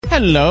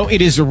Hello,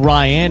 it is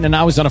Ryan, and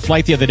I was on a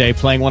flight the other day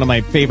playing one of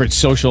my favorite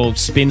social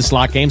spin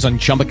slot games on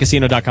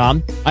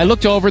ChumbaCasino.com. I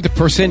looked over at the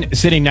person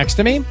sitting next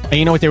to me, and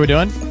you know what they were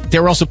doing? They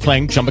were also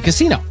playing Chumba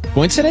Casino.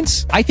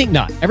 Coincidence? I think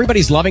not.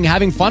 Everybody's loving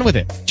having fun with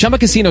it. Chumba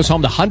Casino is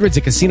home to hundreds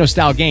of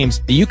casino-style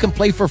games that you can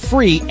play for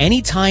free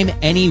anytime,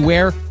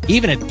 anywhere,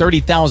 even at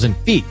 30,000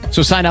 feet.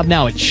 So sign up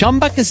now at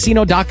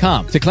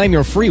ChumbaCasino.com to claim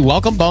your free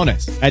welcome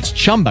bonus. That's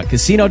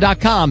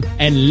ChumbaCasino.com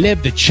and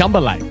live the Chumba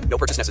life. No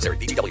purchase necessary.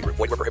 VGW. Void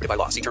where prohibited by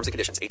law. See terms and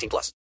conditions.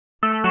 18+.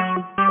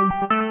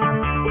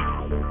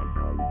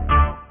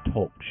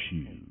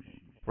 TalkShoe.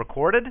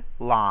 Recorded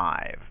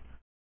live.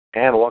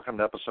 And welcome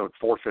to episode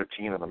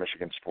 415 of the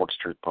Michigan Sports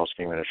Truth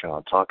Postgame Edition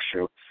on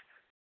TalkShoe.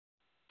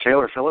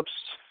 Taylor Phillips,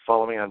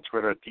 follow me on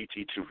Twitter at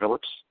DT2Phillips.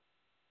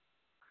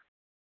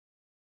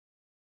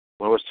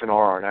 Louis Tenor,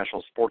 our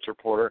national sports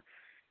reporter.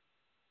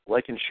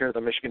 Like and share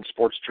the Michigan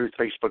Sports Truth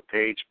Facebook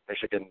page.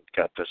 Michigan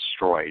got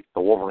destroyed.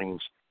 The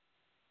Wolverines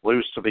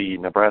lose to the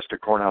Nebraska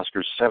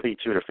Cornhuskers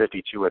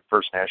 72-52 at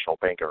First National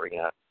Bank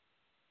Arena.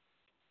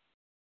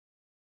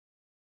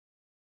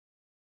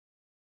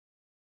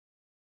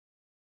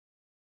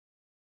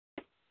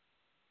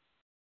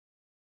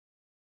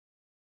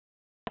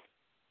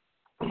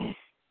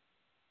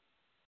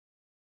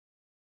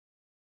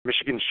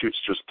 Michigan shoots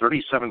just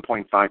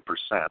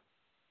 37.5%.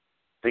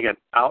 They get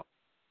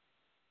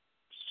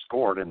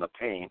outscored in the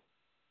paint.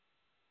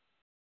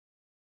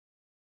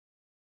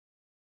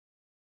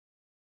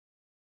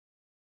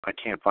 I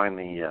can't find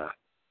the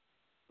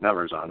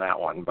numbers on that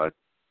one, but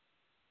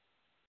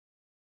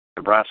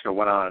Nebraska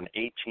went on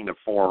an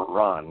 18-4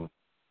 run.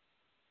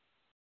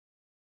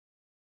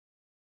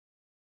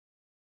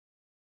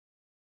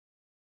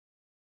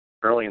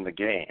 Early in the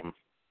game.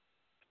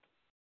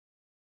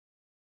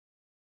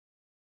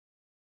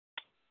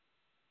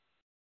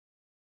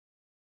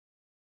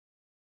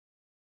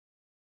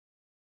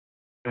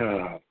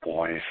 Oh,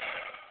 boy.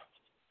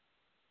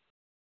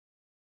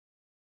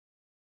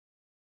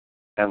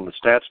 And the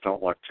stats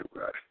don't look too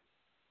good.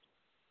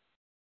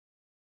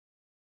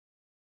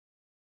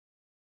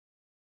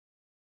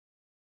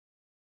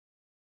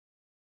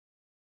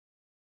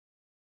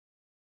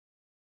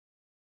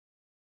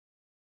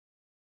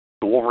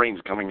 The Wolverines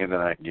coming into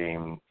that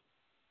game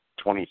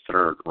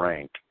 23rd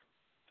ranked.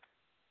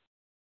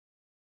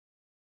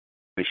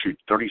 They shoot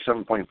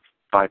 37.5%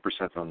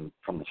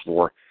 from the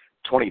floor,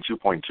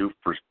 22.2%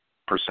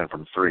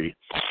 from three.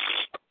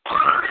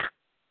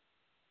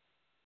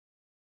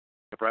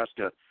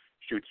 Nebraska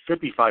shoots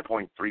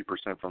 55.3%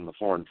 from the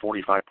floor and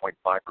 45.5%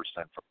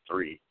 from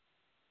three.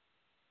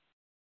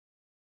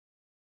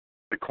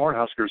 The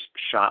Cornhuskers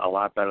shot a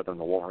lot better than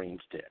the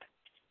Wolverines did.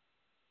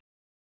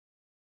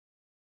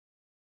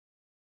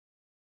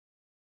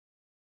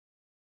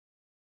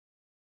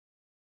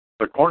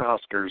 The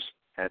Cornhuskers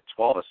had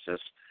 12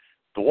 assists.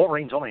 The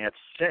Wolverines only had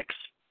 6.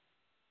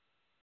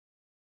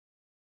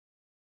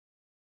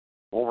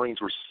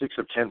 Wolverines were 6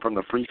 of 10 from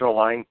the free throw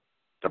line.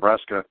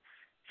 Nebraska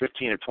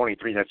 15 of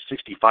 23. That's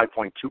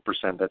 65.2%.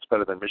 That's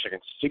better than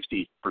Michigan's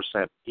 60%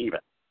 even.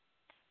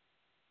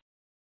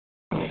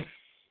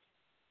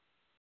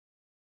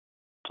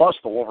 Plus,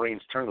 the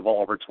Wolverines turned the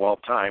ball over 12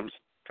 times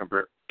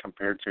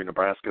compared to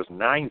Nebraska's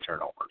 9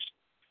 turnovers.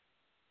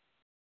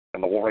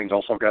 And the Wolverines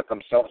also got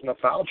themselves into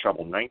foul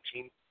trouble.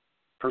 19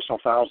 personal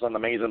fouls on the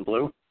Maize and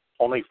Blue,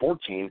 only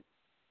 14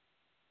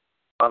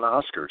 on the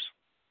Huskers.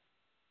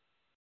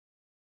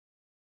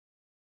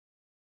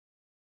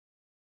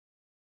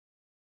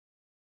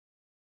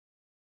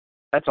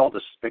 That's all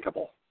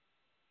despicable.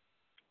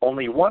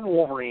 Only one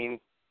Wolverine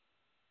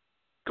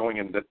going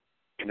into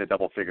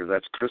double figures.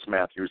 That's Chris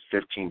Matthews,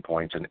 15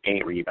 points and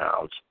 8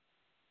 rebounds.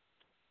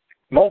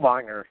 Mo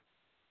Wagner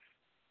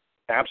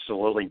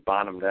absolutely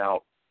bottomed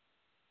out,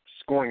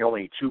 scoring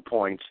only 2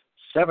 points,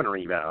 7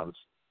 rebounds.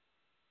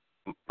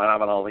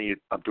 Muhammad Ali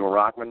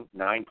Abdur-Rahman,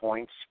 9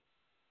 points.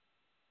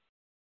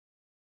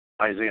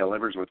 Isaiah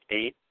Livers with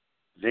 8.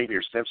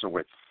 Xavier Simpson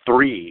with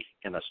 3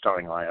 in the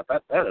starting lineup.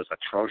 That is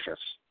atrocious.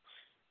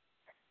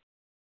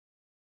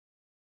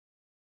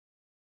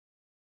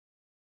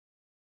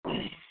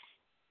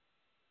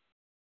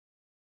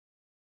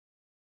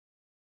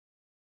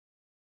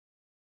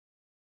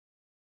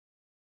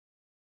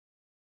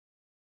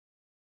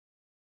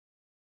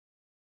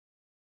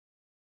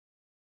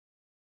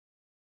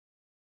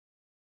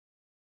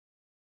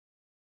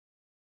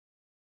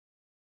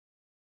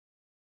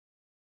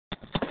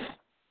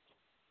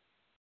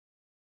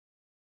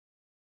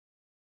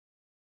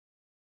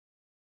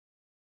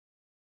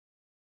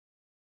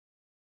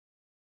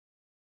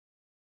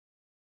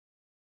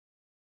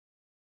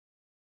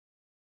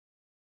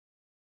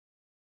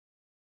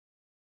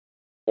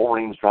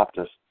 Wolverines dropped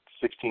to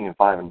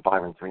 16-5 and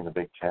 5-3 in the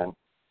Big Ten.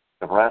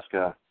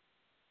 Nebraska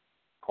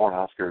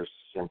Cornhuskers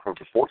improved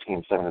to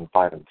 14-7 and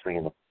 5-3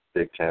 in the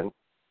Big Ten.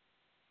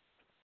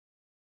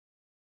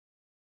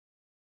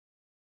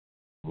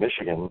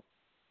 Michigan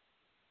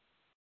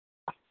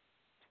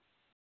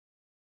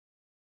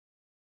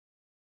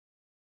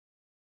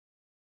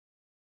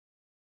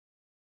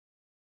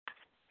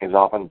is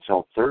off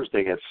until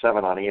Thursday at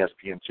 7 on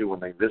ESPN2 when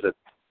they visit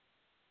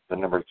the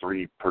number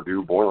 3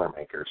 Purdue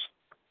Boilermakers.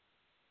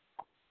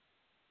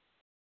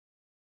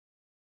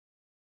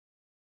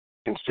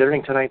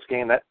 Considering tonight's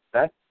game,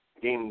 that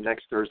game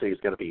next Thursday is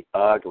going to be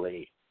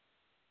ugly.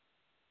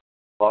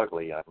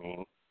 Ugly, I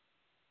mean.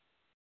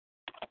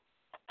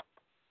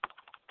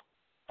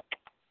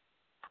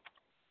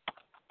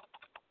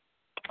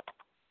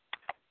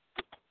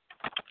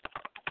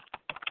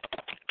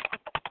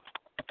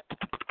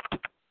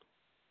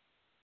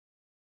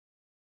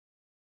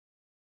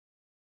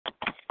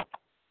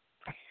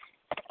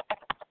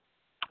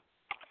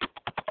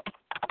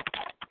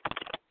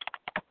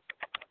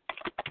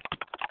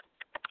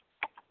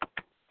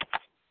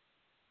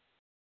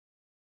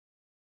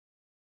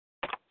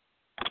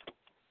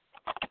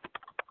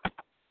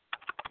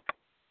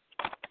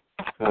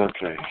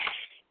 Okay.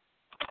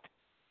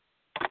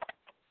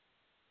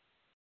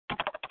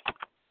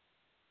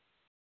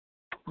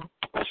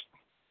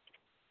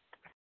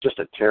 Just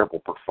a terrible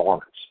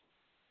performance.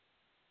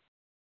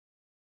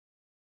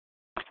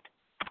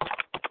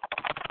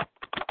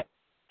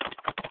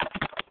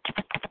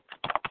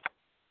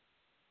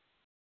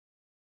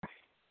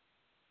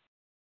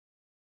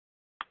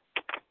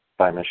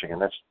 By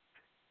Michigan.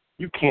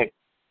 You can't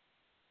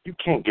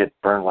get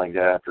burned like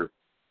that after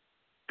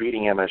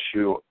beating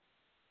MSU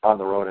on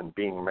the road and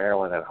beating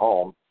Maryland at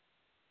home.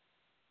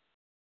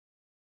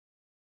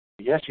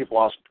 Yes, you've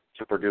lost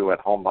to Purdue at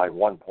home by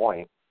 1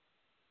 point,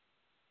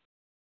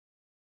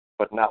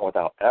 but not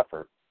without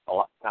effort.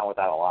 Not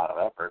without a lot of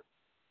effort.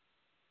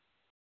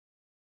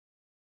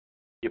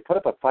 You put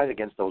up a fight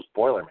against those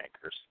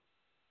Boilermakers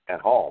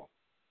at home,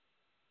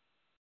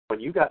 but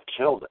you got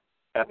killed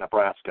at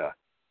Nebraska,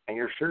 and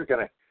you're sure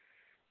going to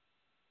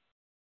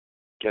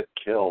get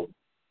killed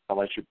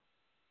unless you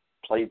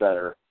play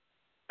better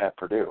at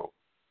Purdue.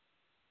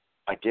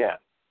 Again,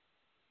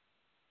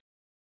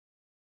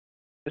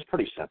 it's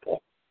pretty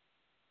simple.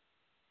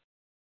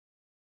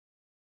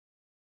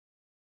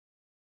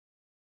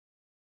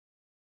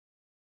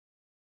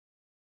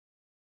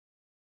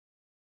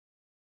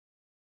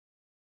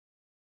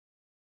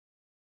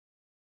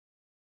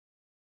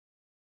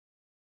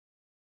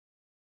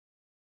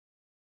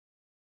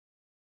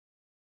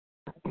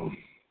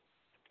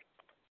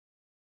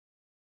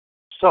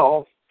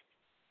 So,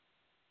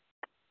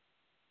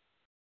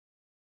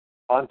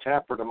 on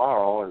tap for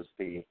tomorrow is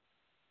the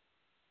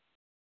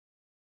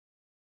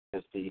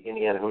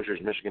Indiana Hoosiers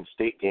Michigan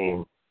State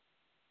game.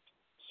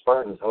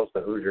 Spartans host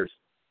the Hoosiers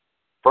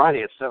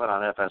Friday at 7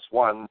 on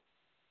FS1.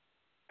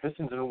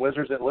 Pistons and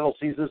Wizards at Little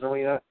Caesars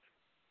Arena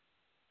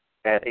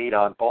at 8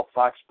 on both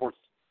Fox Sports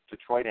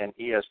Detroit and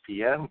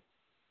ESPN.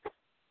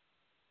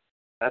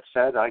 That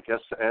said, I guess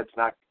Ed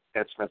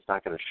Smith's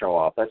not going to show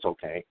up. That's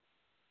okay.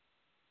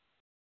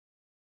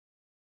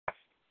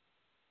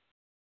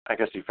 I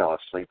guess he fell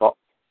asleep.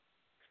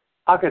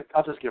 I'll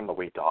just give him the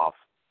week off.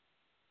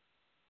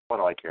 What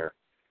do I care?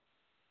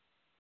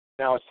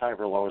 Now it's time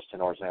for Lois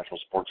Tenor's National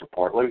Sports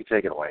Report. Louie,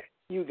 take it away.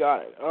 You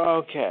got it.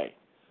 Okay.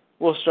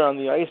 We'll start on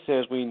the ice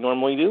as we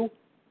normally do,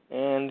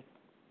 and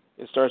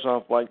it starts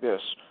off like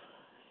this.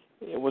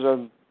 It was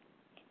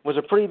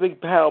a pretty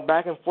big battle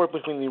back and forth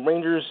between the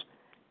Rangers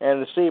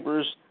and the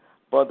Sabres,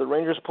 but the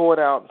Rangers pull it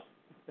out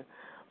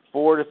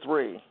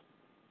 4-3.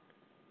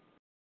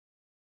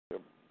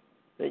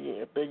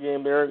 Big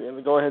game there, and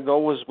the go-ahead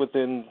goal was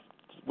within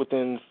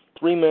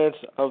 3 minutes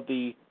of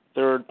the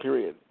third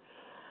period.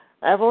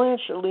 Avalanche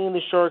are leading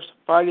the Sharks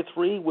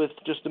 5-3 with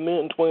just 1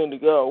 minute and 20 to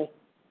go.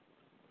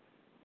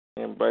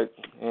 But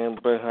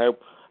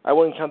I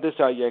wouldn't count this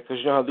out yet because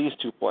you know how these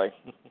two play.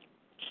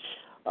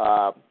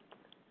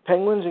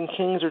 Penguins and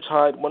Kings are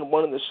tied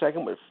 1-1 in the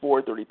second with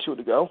 4:32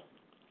 to go.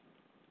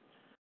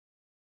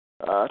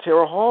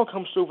 Taylor Hall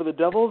comes through for the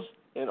Devils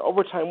in an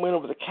overtime win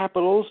over the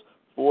Capitals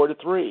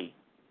 4-3.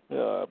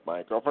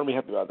 My girlfriend will be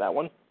happy about that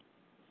one.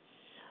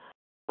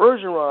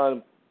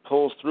 Bergeron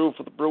pulls through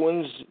for the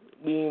Bruins,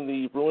 leading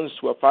the Bruins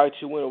to a 5-2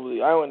 win over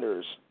the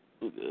Islanders.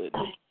 Good.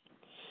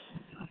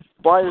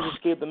 Flyers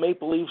escape the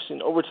Maple Leafs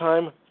in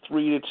overtime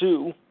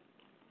 3-2.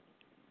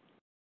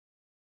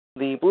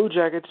 The Blue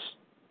Jackets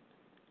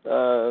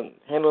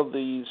handled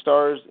the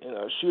Stars in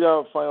a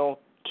shootout final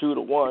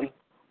 2-1.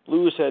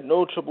 Blues had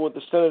no trouble with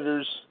the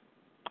Senators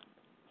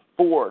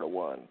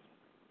 4-1.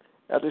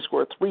 After they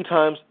scored 3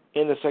 times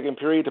in the second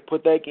period to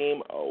put that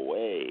game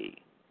away.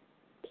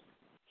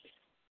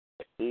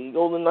 The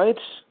Golden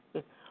Knights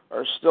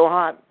are still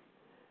hot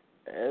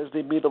as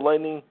they beat the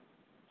Lightning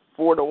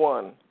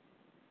 4-1.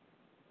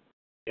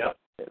 Yep.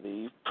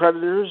 The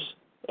Predators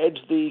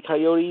edged the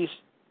Coyotes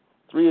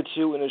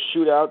 3-2 in a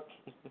shootout,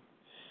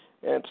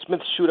 and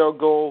Smith's shootout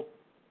goal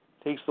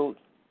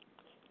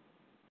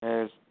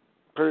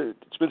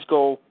Smith's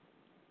goal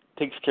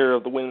takes care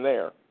of the win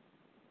there,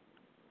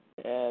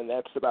 and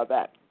that's about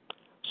that.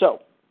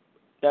 So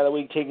now that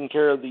we've taken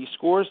care of the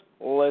scores,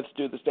 let's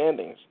do the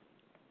standings,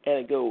 and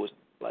it goes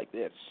like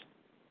this.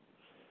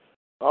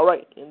 All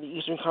right, in the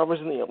Eastern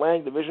Conference in the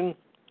Atlantic Division,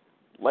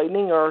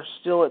 Lightning are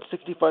still at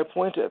 65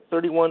 points at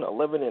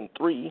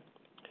 31-11-3.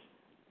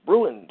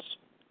 Bruins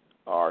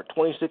are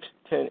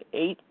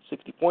 26-10-8,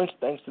 60 points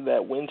thanks to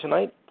that win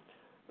tonight.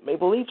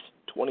 Maple Leafs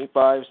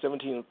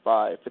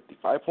 25-17-5,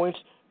 55 points.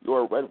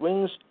 Your Red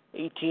Wings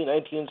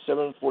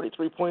 18-19-7,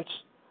 43 points.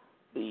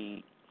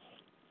 The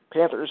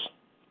Panthers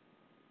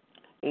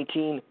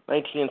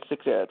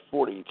 18-19-6 at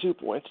 42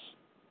 points.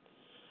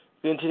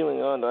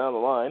 Continuing on down the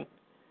line,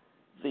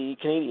 the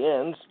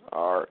Canadiens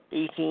are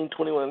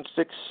 18-21-6,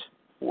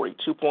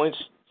 42 points.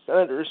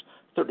 Senators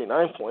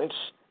 39 points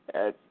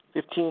at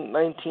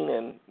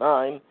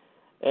 15-19-9,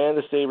 and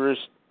the Sabres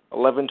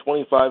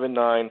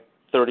 11-25-9,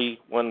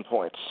 31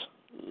 points.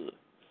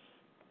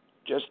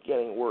 Just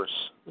getting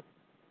worse.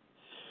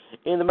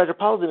 In the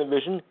Metropolitan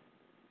Division,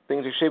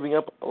 things are shaping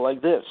up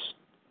like this.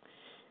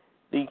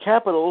 The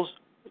Capitals,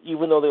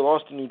 even though they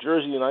lost to New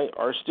Jersey tonight,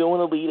 are still in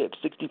the lead at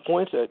 60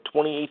 points at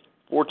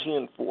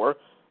 28-14-4.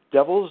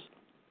 Devils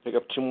pick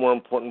up 2 more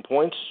important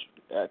points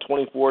at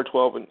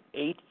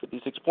 24-12-8,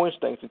 56 points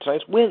thanks to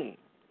tonight's win.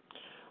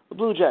 The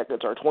Blue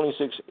Jackets are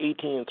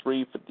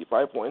 26-18-3,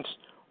 55 points.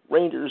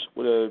 Rangers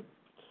with a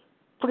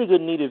pretty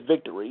good needed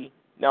victory,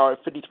 now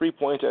at 53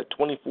 points at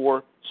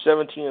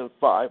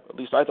 24-17-5, at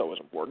least I thought was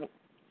important.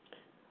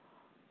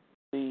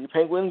 The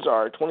Penguins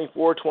are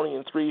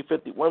 24-20-3,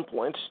 51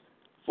 points.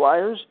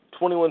 Flyers,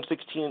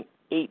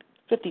 21-16-8,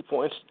 50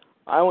 points.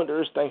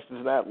 Islanders, thanks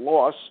to that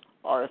loss,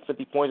 are at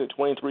 50 points at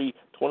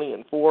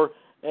 23-20-4.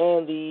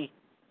 And the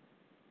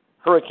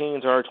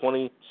Hurricanes are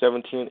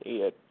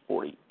 20-17-8 at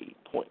 48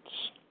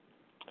 points.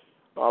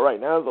 All right,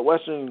 now the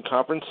Western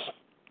Conference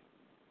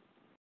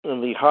in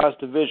the Haas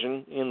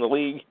division in the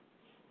league.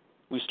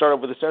 We start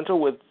off with the Central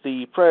with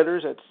the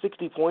Predators at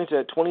 60 points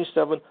at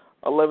 27-11-6.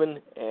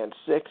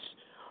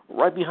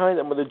 Right behind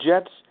them are the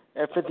Jets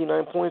at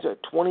 59 points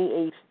at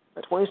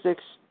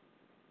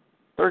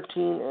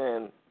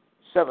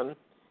 26-13-7.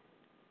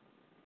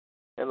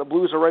 And the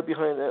Blues are right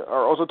behind that,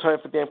 are also tied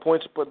at 59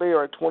 points, but they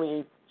are at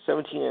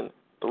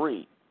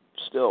 28-17-3.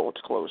 Still,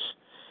 it's close.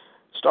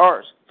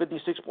 Stars,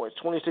 56 points,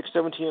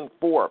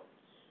 26-17-4.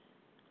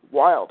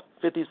 Wild,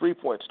 53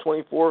 points,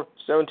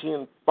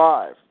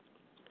 24-17-5.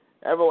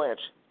 Avalanche,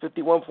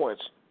 51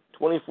 points,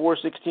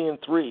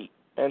 24-16-3.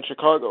 And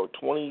Chicago,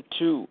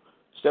 22-17-6,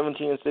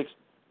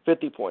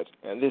 50 points.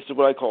 And this is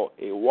what I call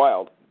a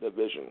wild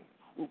division.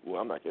 Ooh,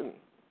 I'm not kidding.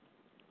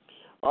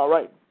 All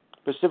right,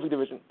 Pacific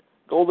Division.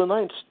 Golden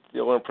Knights,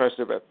 still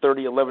impressive at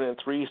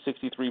 30-11-3,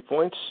 63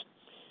 points.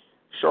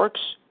 Sharks,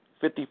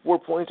 54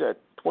 points at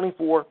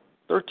 24-13-6.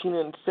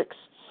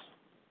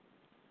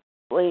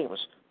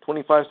 Flames,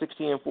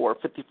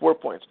 25-16-4, 54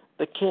 points.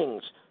 The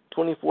Kings,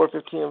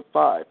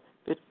 24-15-5,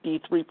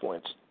 53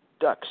 points.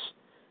 Ducks,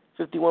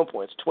 51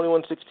 points,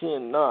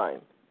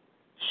 21-16-9.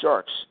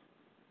 Sharks,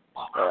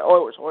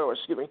 Oilers,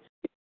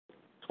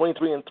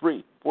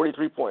 23-3,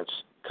 43 points.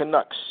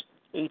 Canucks,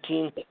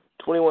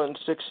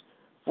 18-21-6,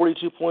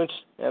 42 points.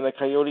 And the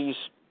Coyotes,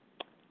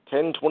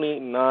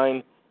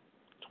 10-28-9,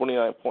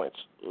 29 points.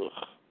 Ugh,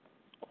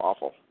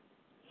 awful.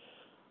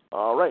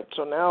 All right,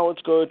 so now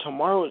let's go to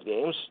tomorrow's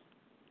games,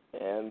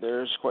 and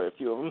there's quite a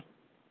few of them.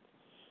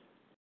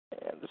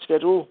 And the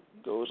schedule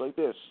goes like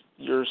this.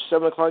 Your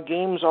 7 o'clock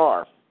games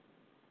are,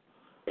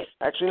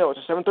 actually, no, it's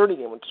a 7:30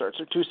 game when it starts.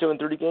 There are 2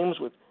 7:30 games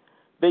with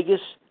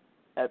Vegas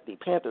at the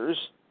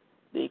Panthers,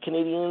 the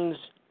Canadiens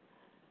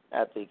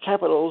at the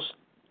Capitals,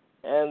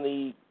 and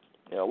the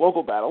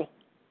local battle,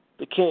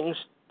 the Kings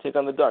take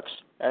on the Ducks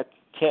at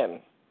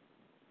 10.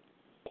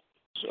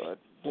 So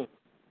a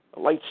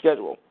light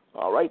schedule.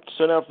 All right,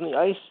 so now from the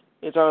ice,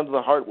 it's on to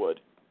the hardwood.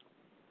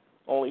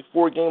 Only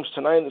 4 games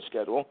tonight in the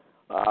schedule.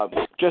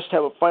 Just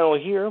have a final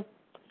here.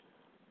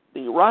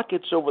 The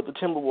Rockets over the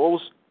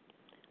Timberwolves,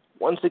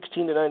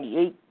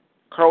 116-98.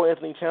 Karl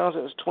Anthony Towns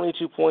has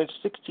 22 points,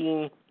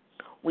 16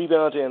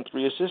 rebounds, and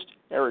 3 assists.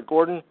 Eric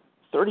Gordon,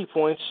 30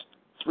 points,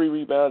 3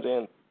 rebounds,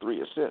 and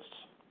 3 assists.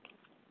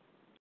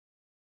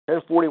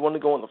 10:41 to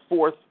go in the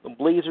fourth. The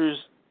Blazers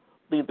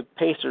lead the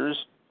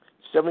Pacers,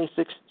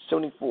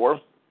 76-74.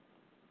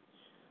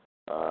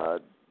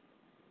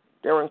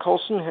 Darren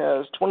Colson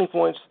has 20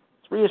 points,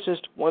 3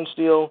 assists, 1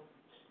 steal,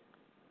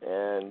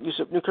 and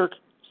Yusuf Nurkic,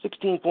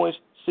 16 points,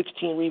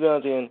 16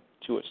 rebounds, and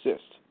 2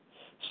 assists.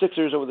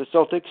 Sixers over the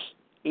Celtics,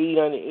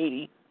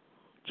 89-80.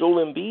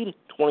 Joel Embiid,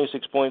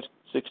 26 points,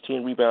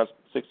 16 rebounds,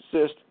 6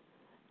 assists.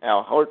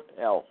 Al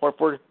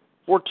Horford,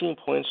 14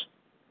 points,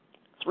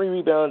 3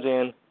 rebounds,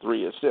 and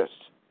 3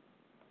 assists.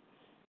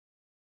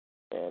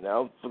 And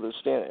now for the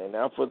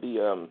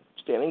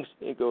standings,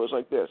 it goes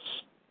like this.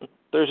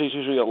 Thursday's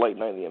usually a light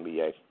night in the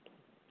NBA.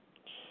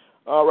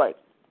 All right,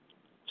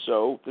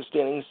 so the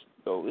standings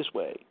go this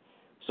way.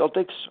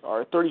 Celtics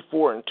are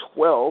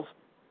 34-12,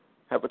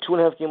 have a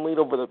 2.5 game lead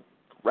over the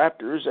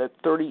Raptors at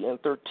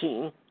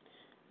 30-13.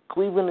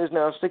 Cleveland is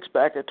now 6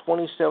 back at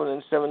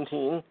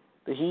 27-17.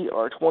 The Heat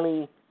are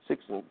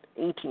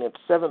 26-18 at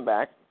 7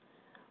 back.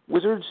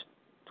 Wizards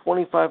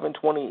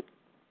 25-20,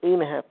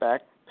 8.5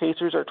 back.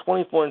 Pacers are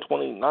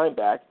 24-29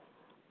 back.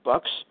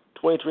 Bucks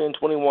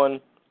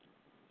 23-21,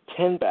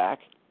 10 back.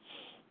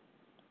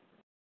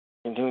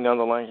 Continuing down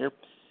the line here,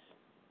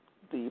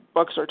 the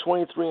Bucks are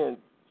 23-20,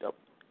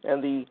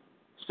 and the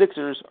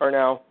Sixers are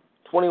now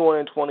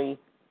 21-20,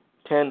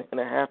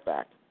 10.5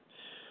 back.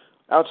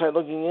 Outside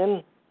looking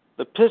in,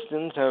 the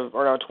Pistons are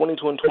now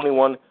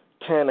 22-21,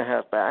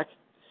 10.5 back.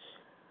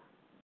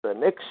 The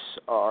Knicks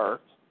are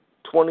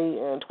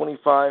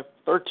 20-25,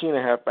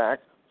 13.5 back.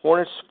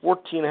 Hornets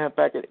 14.5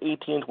 back at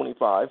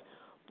 18-25.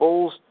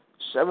 Bulls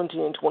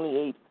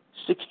 17-28,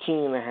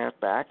 16.5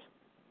 back.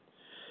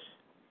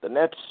 The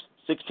Nets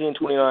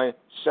 16-29,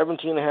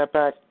 17.5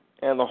 back,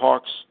 and the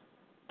Hawks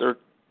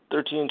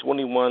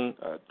 31,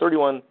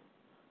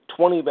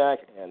 20 back,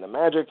 and the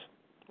Magic,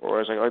 or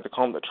as I like to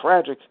call them, the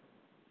Tragic,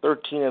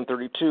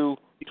 13-32,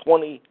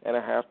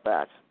 20.5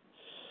 back.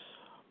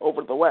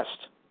 Over to the West,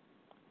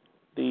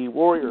 the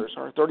Warriors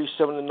are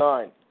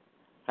 37-9,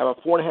 have a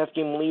 4.5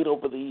 game lead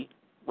over the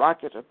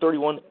Rockets at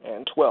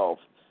 31-12.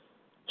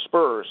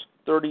 Spurs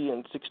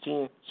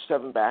 30-16,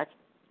 7 back.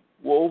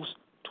 Wolves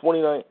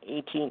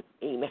 29-18,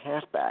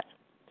 8.5 back.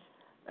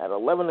 At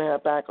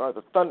 11.5 back are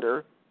the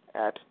Thunder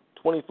at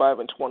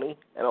 25-20,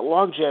 and a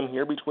logjam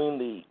here between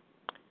the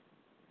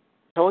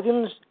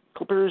Pelicans,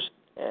 Clippers,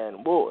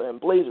 and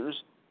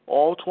Blazers,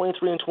 all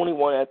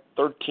 23-21 at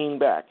 13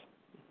 back.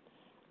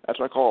 That's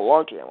what I call a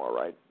logjam, all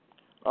right.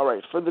 All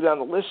right, further down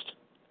the list,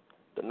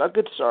 the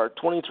Nuggets are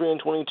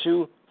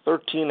 23-22,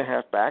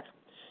 13.5 back.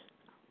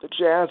 The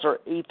Jazz are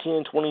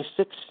 18-26,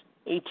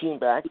 18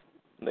 back,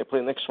 and they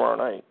play next tomorrow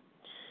night.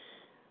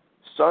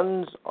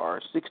 Suns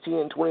are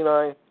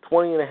 16-29,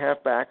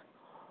 20.5 back.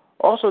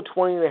 Also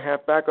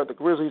 20.5 back are the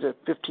Grizzlies at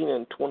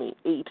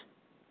 15-28.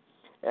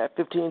 At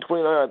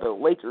 15-29 are the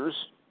Lakers.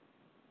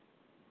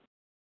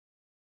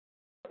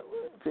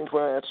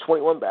 15-29, that's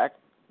 21 back.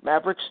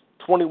 Mavericks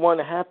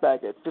 21.5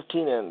 back at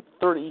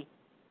 15-30.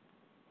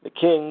 The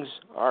Kings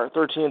are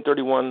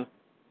 13-31,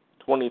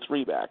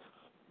 23 back.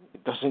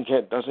 It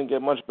doesn't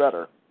get much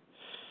better.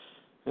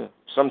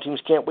 Some teams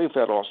can't wait for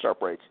that All-Star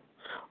break.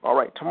 All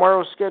right,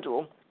 tomorrow's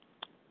schedule,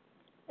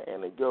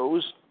 and it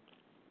goes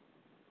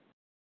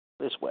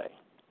this way.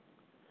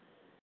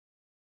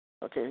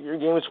 Okay, your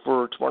games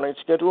for tomorrow night's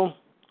schedule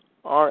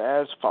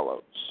are as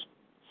follows.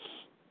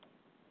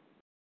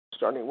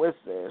 Starting with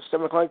the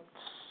 7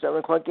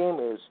 o'clock game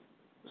is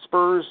the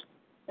Spurs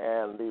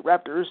and the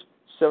Raptors.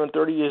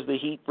 7:30 is the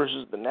Heat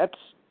versus the Nets.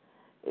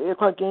 8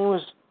 o'clock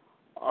games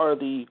are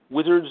the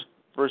Wizards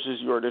versus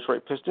your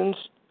Detroit Pistons.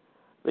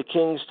 The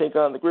Kings take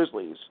on the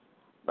Grizzlies.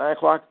 9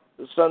 o'clock,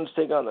 the Suns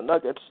take on the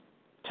Nuggets.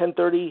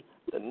 10:30,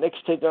 the Knicks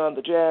take on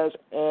the Jazz,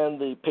 and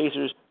the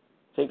Pacers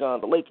take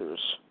on the Lakers.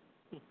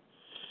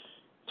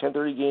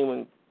 10:30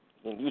 game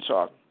in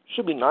Utah.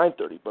 Should be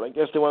 9:30, but I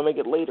guess they want to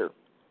make it later.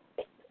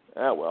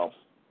 Ah, well.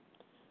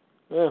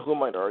 Who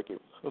might argue?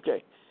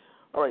 Okay.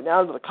 All right,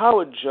 now to the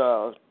college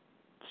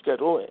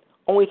schedule.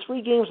 Only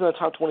 3 games in the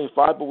top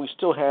 25, but we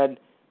still had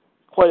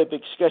quite a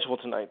big schedule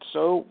tonight,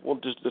 so we'll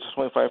just do the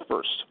 25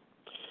 first.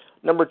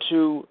 Number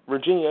 2,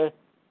 Virginia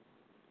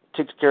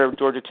takes care of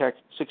Georgia Tech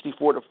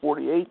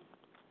 64-48.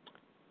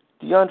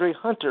 DeAndre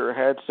Hunter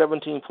had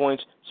 17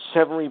 points,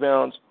 7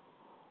 rebounds,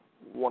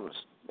 1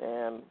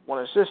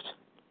 assist.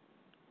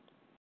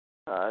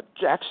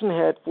 Jackson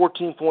had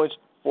 14 points,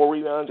 4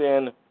 rebounds,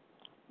 and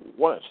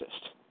 1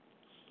 assist.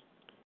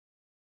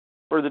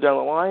 Further down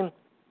the line,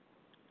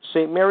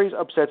 St. Mary's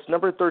upsets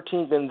number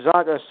 13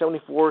 Gonzaga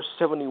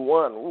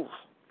 74-71. Oof.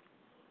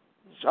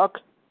 Jacques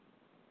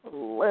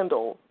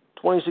Landau,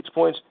 26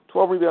 points,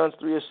 12 rebounds,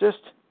 3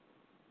 assists.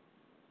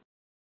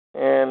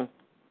 And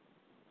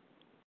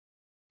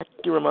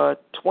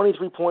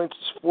 23 points,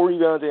 4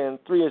 rebounds, and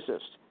 3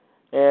 assists.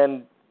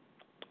 And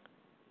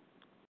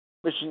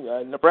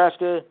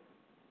Nebraska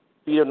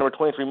beat up number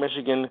 23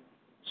 Michigan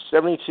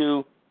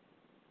 72-52.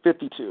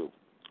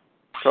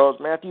 Charles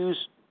Matthews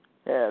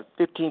had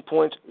 15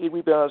 points, 8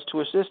 rebounds,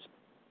 2 assists.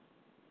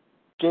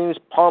 James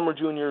Palmer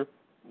Jr.,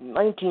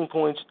 19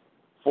 points,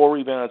 4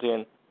 rebounds,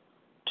 and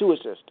 2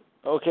 assists.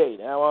 Okay,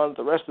 now on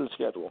to the rest of the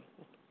schedule.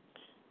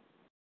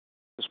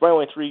 Despite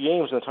only 3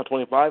 games in the top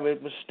 25,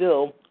 it was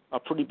still a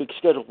pretty big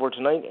schedule for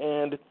tonight,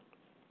 and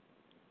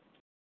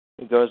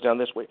it goes down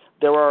this way.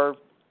 There are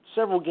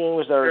several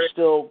games that are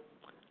still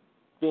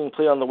being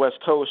played on the West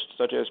Coast,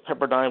 such as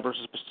Pepperdine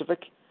versus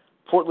Pacific.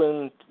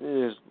 Portland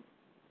is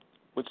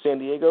with San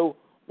Diego.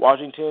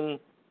 Washington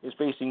is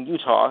facing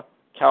Utah.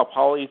 Cal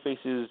Poly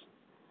faces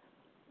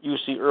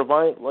UC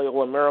Irvine.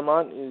 Loyola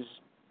Marymount is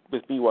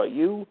with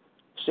BYU.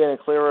 Santa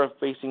Clara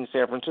facing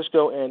San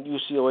Francisco, and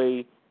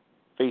UCLA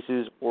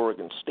faces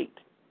Oregon State.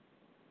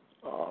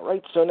 All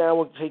right, so now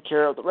we'll take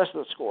care of the rest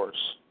of the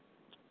scores.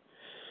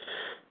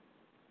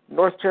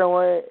 North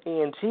Carolina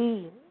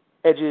A&T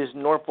edges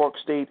Norfolk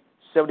State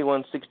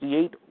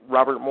 71-68.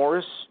 Robert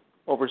Morris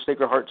over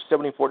Sacred Heart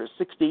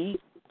 74-60.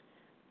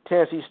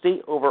 Tennessee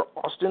State over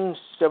Austin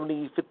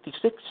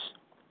 70-56.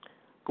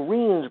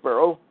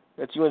 Greensboro,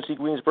 that's UNC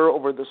Greensboro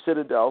over the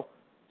Citadel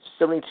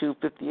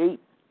 72-58.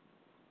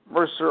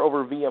 Mercer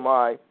over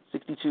VMI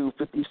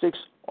 62-56.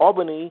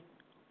 Albany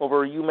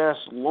over UMass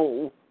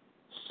Lowell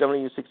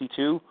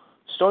 70-62.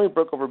 Stony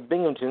Brook over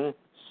Binghamton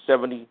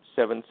 77-66.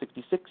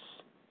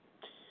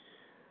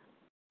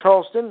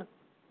 Charleston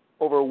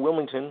over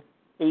Wilmington,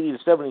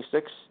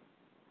 80-76.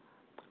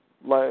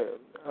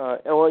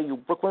 LIU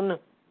Brooklyn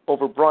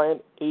over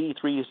Bryant,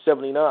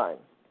 83-79.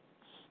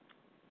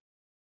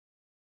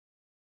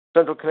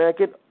 Central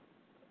Connecticut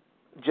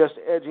just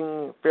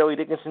edging Fairleigh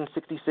Dickinson,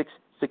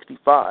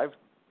 66-65.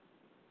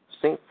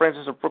 St.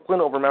 Francis of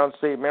Brooklyn over Mount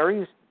St.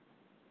 Mary's,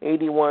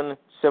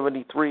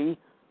 81-73.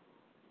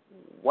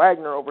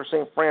 Wagner over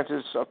St.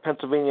 Francis of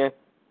Pennsylvania,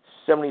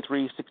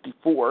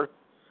 73-64.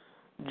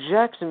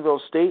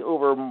 Jacksonville State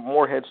over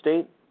Morehead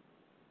State,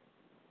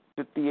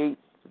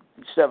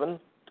 58-57.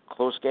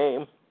 Close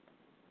game.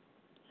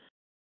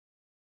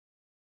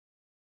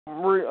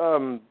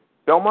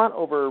 Belmont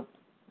over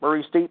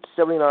Murray State,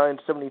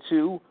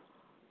 79-72.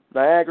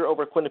 Niagara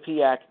over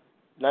Quinnipiac,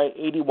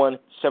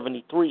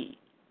 81-73.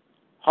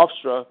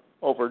 Hofstra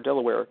over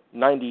Delaware,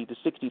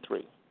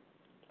 90-63.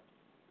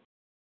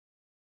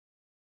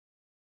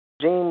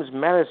 James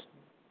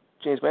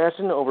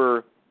Madison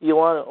over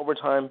Elon in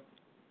overtime,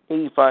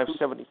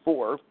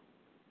 85-74.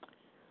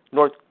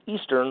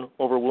 Northeastern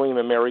over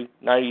William & Mary,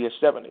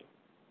 90-70.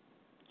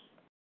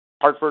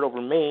 Hartford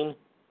over Maine,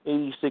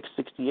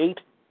 86-68.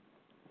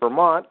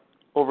 Vermont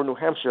over New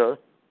Hampshire,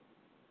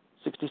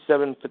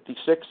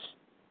 67-56.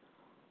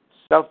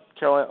 South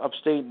Carolina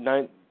Upstate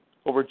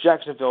over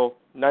Jacksonville,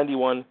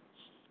 91-85.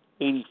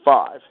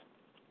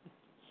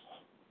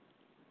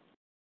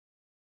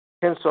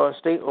 Kennesaw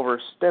State over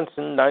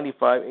Stetson,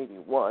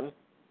 95-81.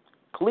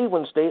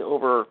 Cleveland State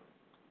over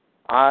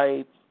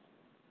IUPUI,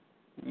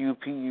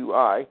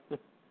 I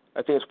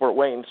think it's Fort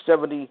Wayne,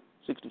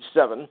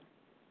 70-67.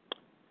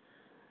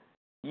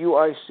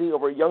 UIC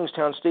over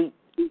Youngstown State,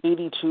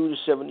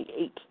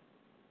 82-78.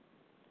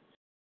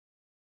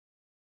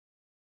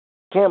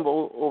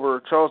 Campbell over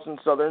Charleston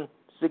Southern,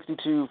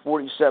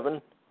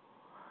 62-47.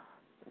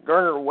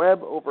 Gardner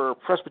Webb over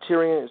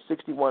Presbyterian,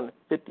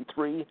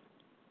 61-53.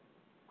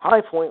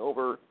 High Point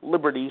over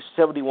Liberty,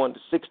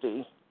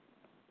 71-60.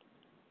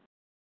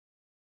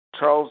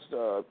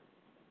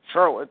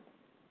 Charlotte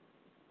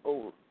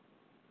over,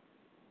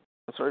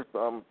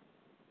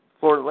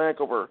 Florida Atlantic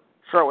over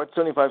Charlotte,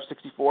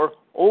 75-64.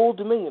 Old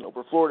Dominion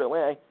over Florida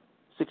Atlantic,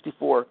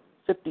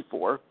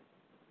 64-54.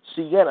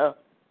 Siena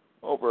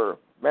over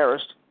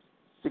Marist,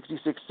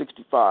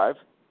 66-65.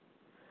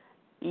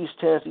 East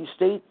Tennessee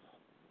State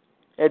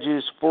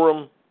edges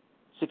Forum,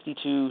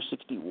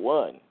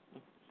 62-61.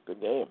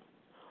 Good game.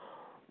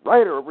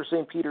 Ryder over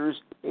St.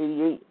 Peter's,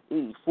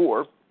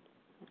 88-84.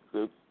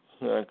 Good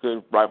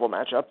rival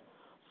matchup.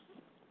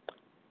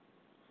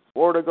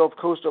 Florida Gulf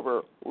Coast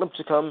over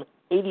Lipscomb,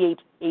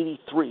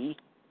 88-83.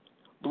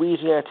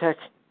 Louisiana Tech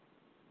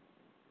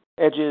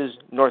edges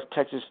North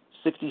Texas,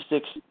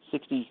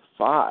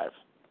 66-65.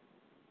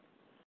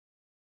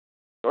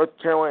 North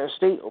Carolina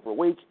State over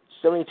Wake,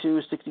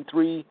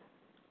 72-63.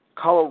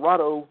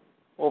 Colorado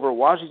over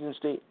Washington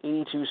State,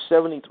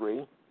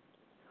 82-73.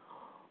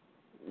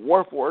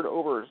 Warford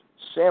over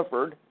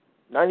Sanford,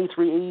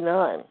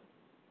 93-89.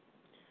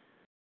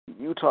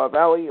 Utah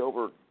Valley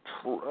over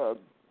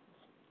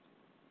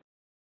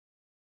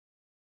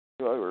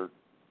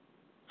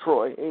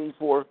Troy,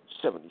 84-76.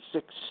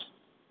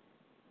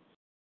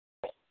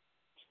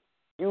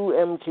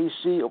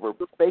 UMKC over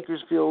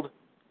Bakersfield,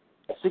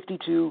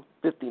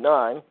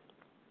 62-59.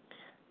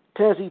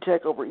 Tennessee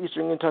Tech over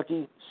Eastern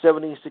Kentucky,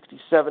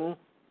 70-67.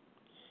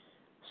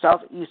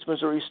 Southeast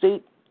Missouri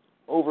State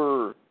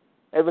over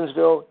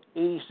Evansville,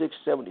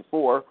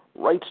 86-74.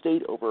 Wright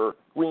State over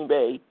Green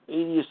Bay,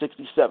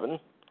 80-67.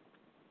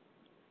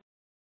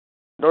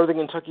 Northern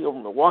Kentucky over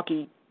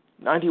Milwaukee,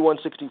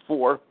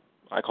 91-64.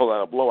 I call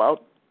that a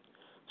blowout.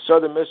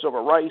 Southern Miss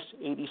over Rice,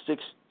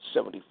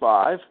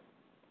 86-75.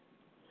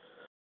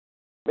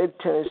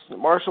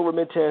 Marshall over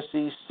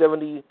Mid-Tennessee,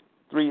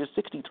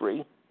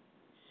 73-63.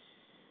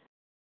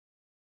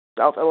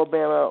 South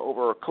Alabama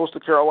over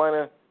Coastal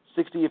Carolina,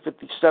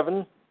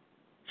 60-57.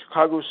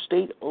 Chicago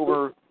State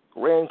over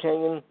Grand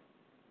Canyon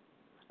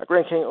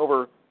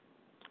over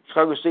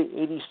Chicago State,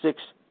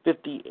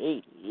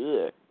 86-58.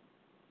 Yeah,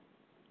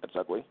 that's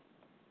ugly.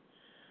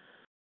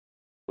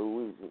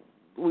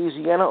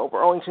 Louisiana over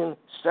Arlington,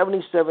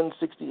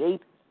 77-68.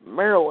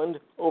 Maryland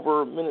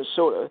over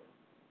Minnesota,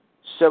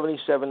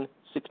 77-66.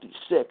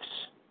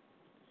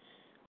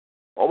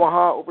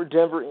 Omaha over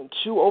Denver in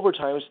 2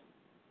 overtimes,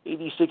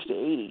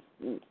 86-80.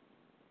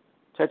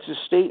 Texas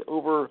State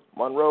over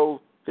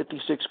Monroe,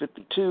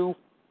 56-52.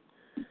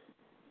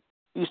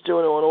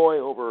 Eastern Illinois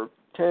over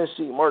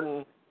Tennessee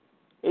Martin,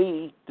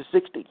 80-60.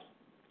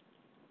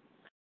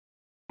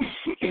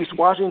 East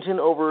Washington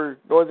over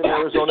Northern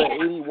Arizona,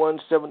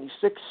 81-76.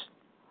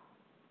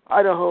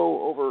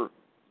 Idaho over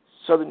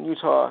Southern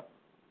Utah,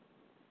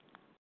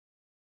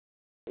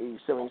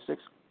 80-76.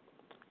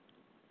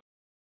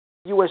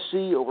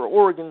 USC over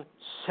Oregon,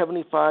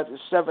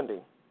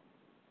 75-70.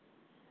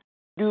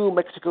 New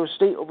Mexico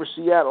State over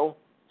Seattle,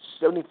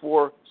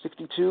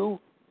 74-62.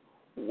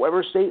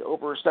 Weber State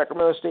over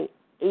Sacramento State,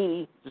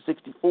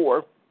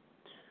 80-64.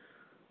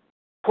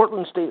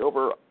 Portland State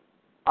over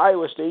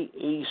Iowa State,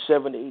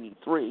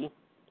 87-83.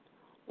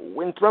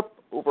 Winthrop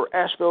over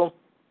Asheville,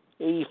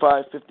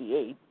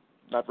 85-58,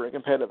 not very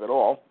competitive at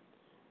all.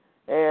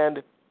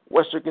 And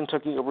Western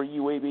Kentucky over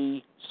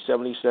UAB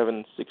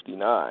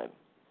 77-69.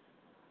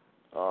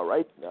 All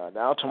right,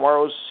 now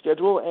tomorrow's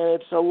schedule,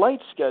 and it's a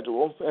light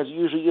schedule, as it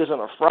usually is on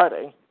a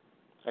Friday,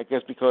 I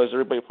guess because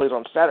everybody plays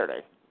on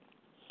Saturday.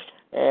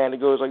 And it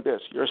goes like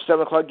this. Your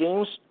 7 o'clock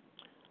games,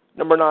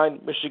 number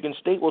 9, Michigan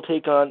State will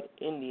take on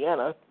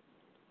Indiana.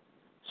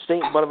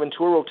 St.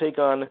 Bonaventure will take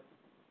on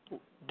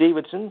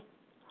Davidson.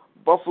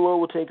 Buffalo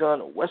will take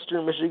on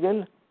Western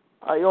Michigan.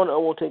 Iona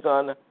will take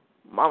on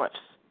Monmouth.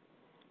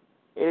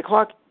 8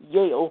 o'clock,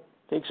 Yale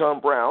takes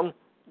on Brown.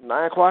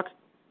 9 o'clock,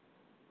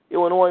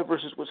 Illinois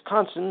versus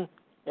Wisconsin.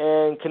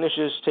 And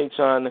Canisius takes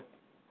on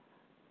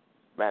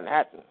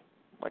Manhattan.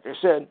 Like I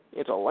said,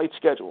 it's a light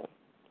schedule.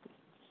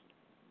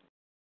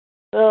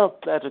 Well,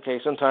 that's okay.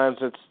 Sometimes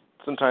it's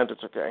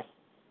okay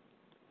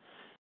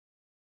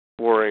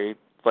for a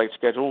light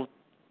schedule.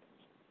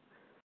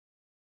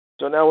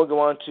 So now we'll go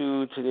on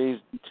to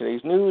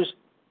today's news,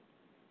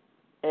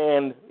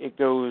 and it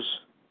goes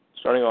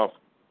starting off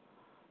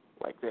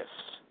like this.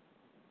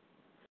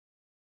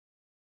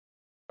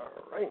 All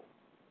right.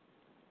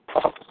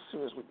 As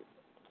soon as we get.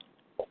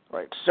 All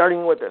right.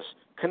 Starting with this,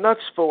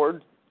 Canucks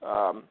forward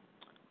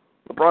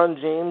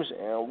LeBron James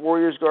and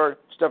Warriors guard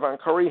Stephen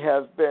Curry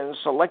have been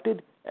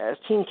selected as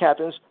team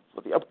captains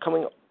for the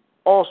upcoming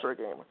All-Star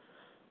game.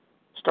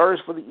 Stars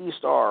for the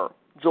East are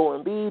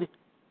Joel Embiid,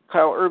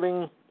 Kyle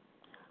Irving,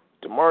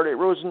 DeMar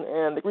DeRozan,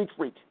 and the Greek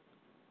Freak.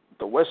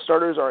 The West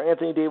starters are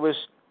Anthony Davis,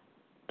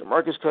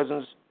 DeMarcus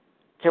Cousins,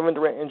 Kevin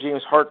Durant, and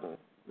James Harden.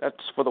 That's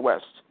for the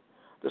West.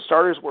 The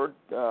starters were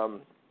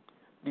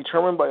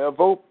determined by a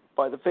vote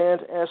by the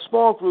fans and a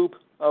small group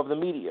of the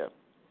media.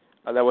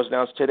 That was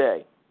announced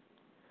today.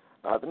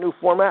 The new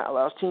format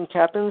allows team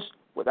captains,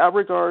 without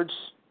regards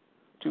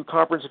to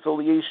conference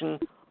affiliation,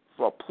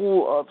 for a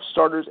pool of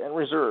starters and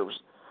reserves.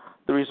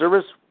 The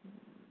reservists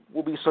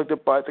will be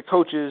selected by the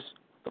coaches.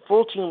 The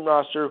full team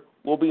roster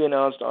will be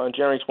announced on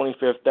January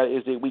 25th. That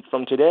is a week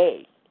from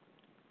today.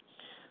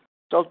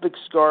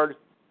 Celtics guard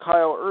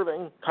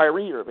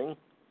Kyrie Irving,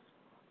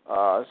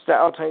 sat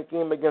out a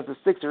game against the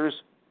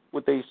Sixers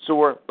with a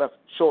sore left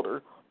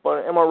shoulder,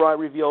 but an MRI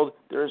revealed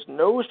there is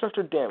no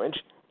structural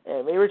damage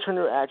and may return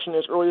to action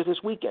as early as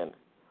this weekend.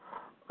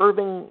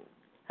 Irving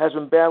has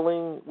been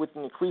battling with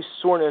an increased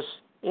soreness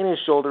in his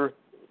shoulder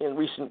in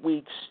recent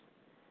weeks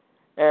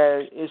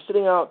and is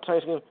sitting out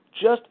tonight's game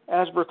just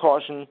as a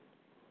precaution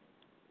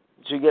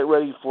to get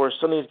ready for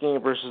Sunday's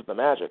game versus the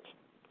Magic.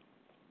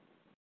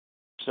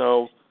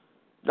 So,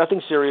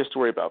 nothing serious to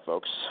worry about,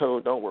 folks,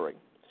 so don't worry.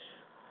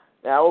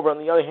 Now, over on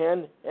the other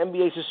hand,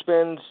 NBA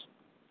suspends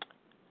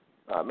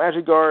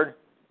Magic guard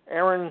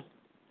Aaron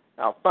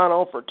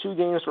Alfano for 2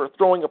 games for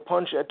throwing a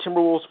punch at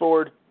Timberwolves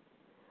forward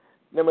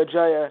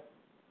Nemanja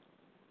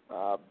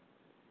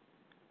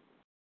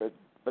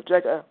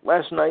Bjelica.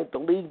 Last night, the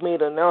league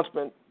made an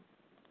announcement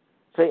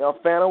saying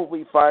Alfano will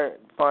be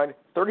fined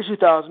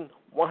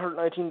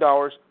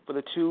 $32,119 for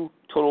the 2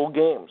 total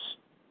games.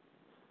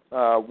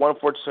 One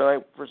for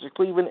tonight versus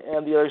Cleveland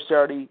and the other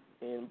Saturday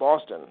in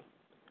Boston.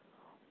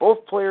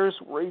 Both players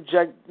were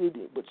ejected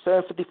with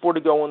 7:54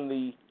 to go in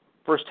the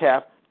first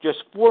half,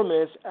 just 4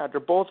 minutes after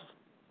both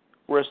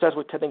were assessed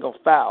with technical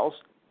fouls.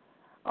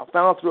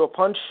 Alfano threw a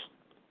punch,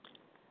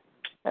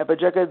 and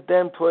Bjelica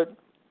then put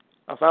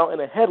Alfano in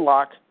a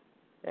headlock,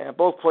 and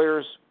both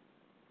players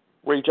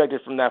were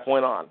ejected from that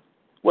point on.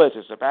 What is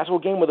this, a basketball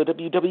game with the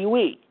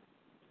WWE?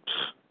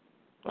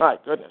 My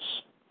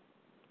goodness.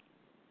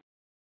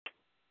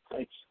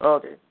 Thanks.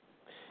 Okay.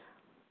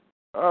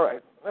 All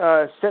right.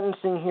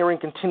 Sentencing hearing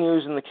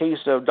continues in the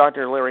case of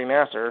Dr. Larry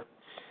Nassar.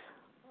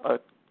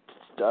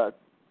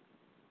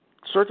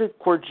 Circuit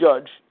Court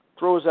judge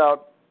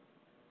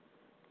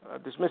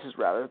dismisses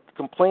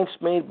complaints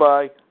made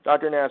by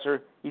Dr.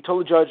 Nassar. He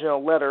told the judge in a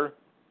letter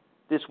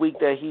this week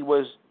that he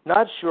was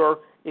not sure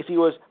if he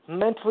was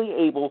mentally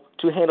able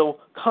to handle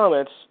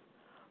comments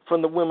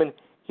from the women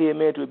he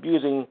admitted to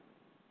abusing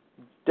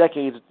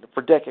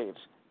for decades.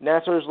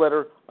 Nassar's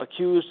letter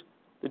accused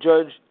the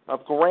judge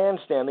of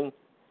grandstanding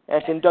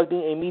and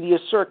conducting a media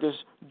circus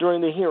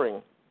during the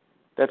hearing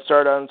that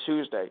started on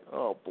Tuesday.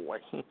 Oh, boy.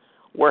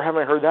 Where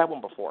haven't I heard that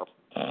one before?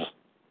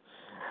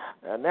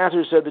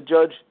 Nassar said the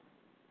judge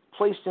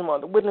placed him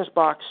on the witness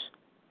box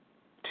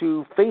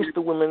to face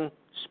the women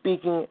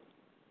speaking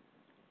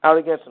out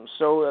against him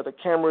so that the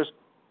cameras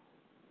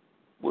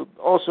would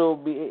also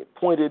be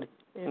pointed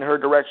in her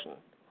direction.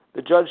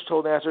 The judge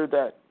told Nassar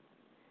that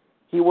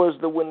he was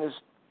in the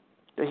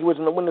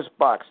witness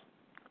box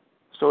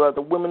so that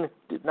the women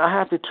did not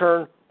have to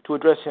turn to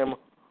address him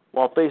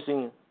while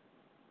facing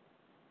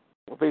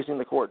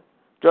the court.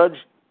 Judge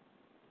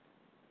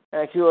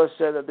Aquila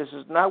said that this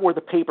is not worth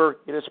the paper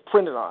it is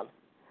printed on,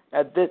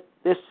 and that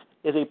this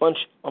is a bunch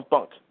of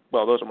bunk.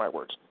 Well, those are my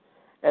words.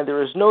 And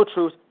there is no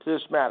truth to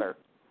this matter.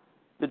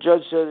 The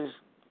judge says,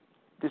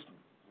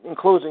 in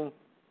closing,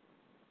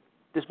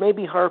 this may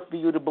be hard for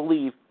you to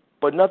believe,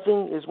 but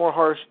nothing is more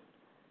harsh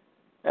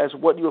as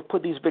what you have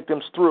put these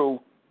victims through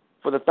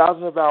for the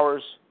thousands of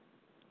hours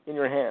in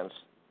your hands.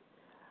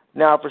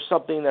 Now for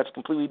something that's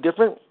completely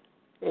different,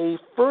 a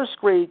first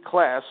grade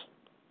class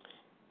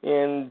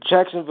in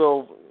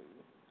Jacksonville,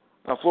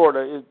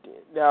 Florida.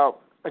 Now,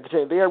 I can tell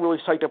you, they are really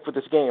psyched up for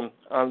this game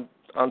on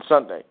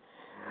Sunday.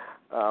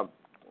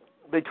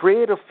 They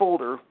created a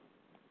folder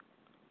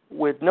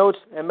with notes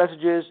and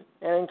messages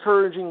and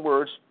encouraging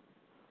words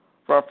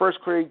for our first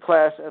grade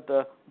class at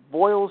the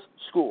Boyles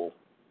School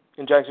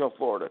in Jacksonville,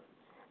 Florida,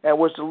 and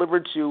was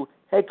delivered to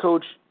head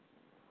coach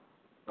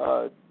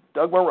Doug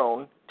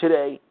Marrone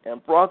today,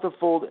 and he brought the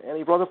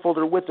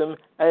folder with him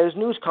at his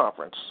news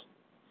conference.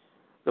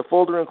 The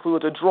folder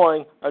includes a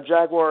drawing of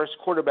Jaguars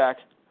quarterback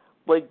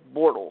Blake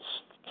Bortles.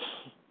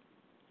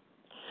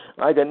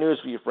 I got news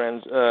for you,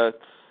 friends.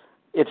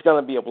 It's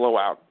going to be a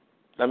blowout.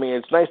 I mean,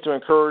 it's nice to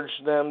encourage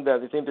them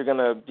that they think they're going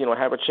to,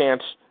 have a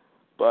chance,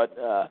 but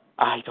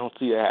I don't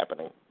see it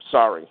happening.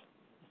 Sorry.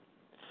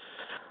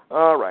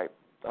 All right.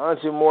 On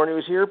to more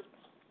news here.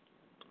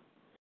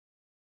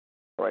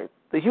 All right.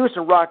 The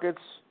Houston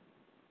Rockets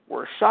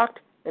were shocked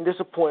and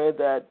disappointed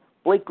that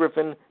Blake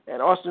Griffin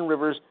and Austin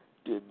Rivers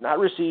did not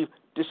receive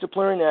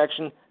disciplinary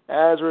action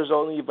as a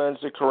result of the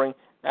events occurring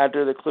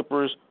after the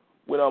Clippers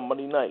win on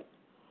Monday night.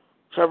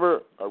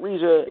 Trevor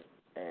Ariza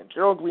and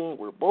Gerald Green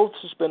were both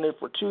suspended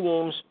for 2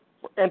 games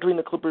for entering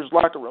the Clippers'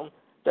 locker room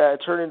that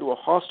turned into a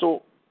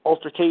hostile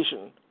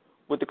altercation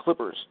with the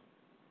Clippers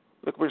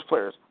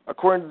players.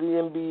 According to the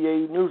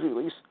NBA news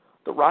release,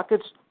 the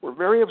Rockets were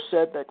very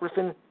upset that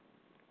Griffin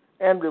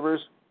and Rivers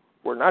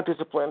were not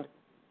disciplined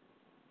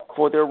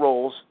for their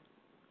roles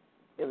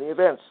in the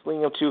events,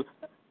 leading up to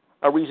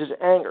Ariza's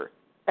anger,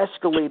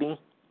 escalating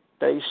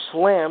that he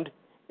slammed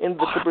into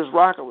the Clippers'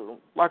 locker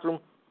room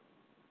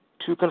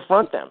to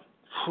confront them.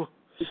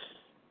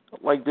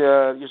 Like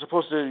you're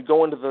supposed to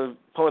go into the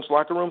opponent's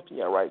locker room?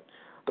 Yeah, right.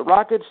 The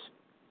Rockets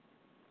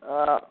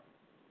are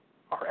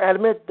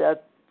adamant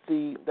that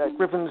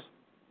Griffin's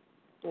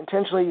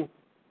intentionally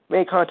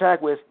made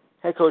contact with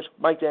head coach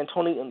Mike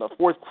D'Antoni in the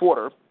fourth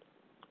quarter,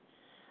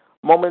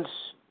 moments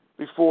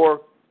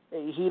before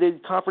a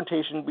heated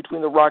confrontation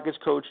between the Rockets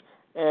coach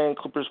and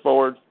Clippers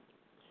forward.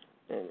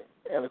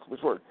 And the Clippers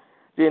forward.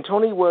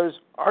 D'Antoni was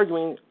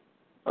arguing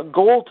a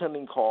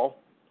goaltending call,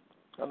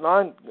 a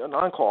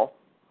non-call,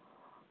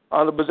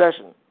 on the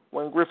possession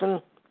when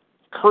Griffin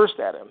cursed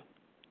at him.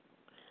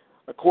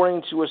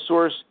 According to a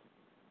source,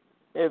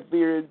 it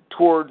veered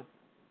toward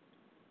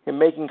him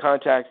making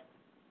contact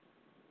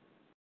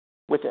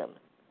with him.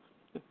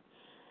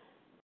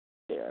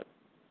 Yeah,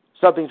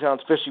 something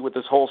sounds fishy with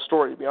this whole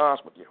story, to be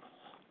honest with you.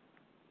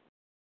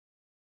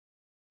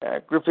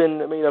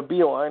 Griffin made a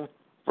beeline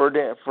for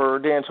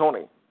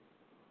D'Antoni,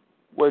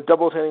 with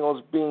double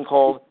tentacles being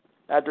called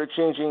after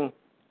exchanging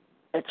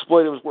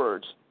expletive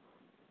words.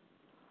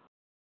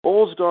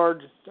 Bulls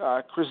guard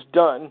Chris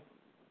Dunn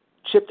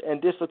chipped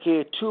and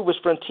dislocated 2 of his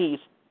front teeth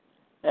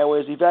and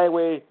was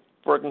evaluated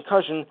for a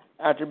concussion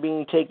after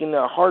being taken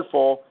a hard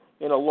fall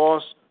in a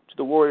loss to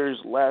the Warriors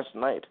last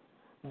night.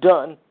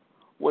 Dunn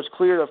was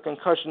cleared of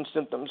concussion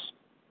symptoms,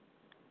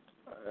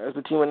 as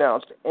the team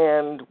announced,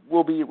 and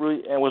was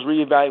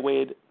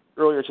reevaluated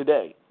earlier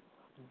today.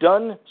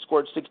 Dunn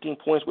scored 16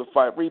 points with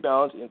 5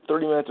 rebounds in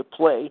 30 minutes of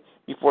play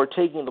before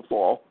taking the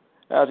fall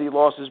as he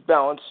lost his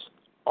balance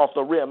off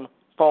the rim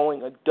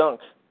following a dunk.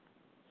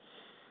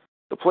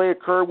 The play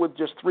occurred with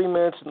just 3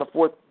 minutes in the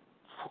fourth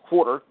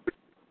quarter.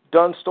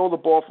 Dunn stole the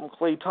ball from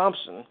Klay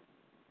Thompson,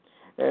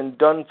 and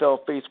Dunn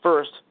fell face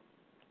first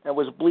and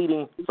was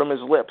bleeding from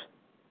his lip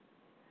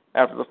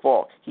after the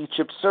fall. He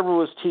chipped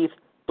several of his teeth,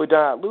 but did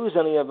not lose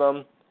any of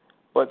them,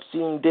 but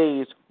seemed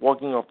dazed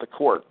walking off the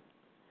court.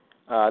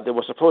 There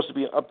was supposed to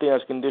be an update on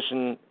his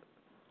condition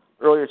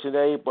earlier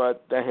today,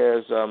 but that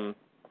has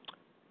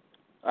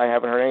I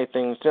haven't heard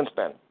anything since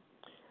then.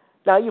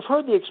 Now, you've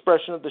heard the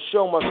expression that the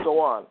show must go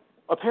on.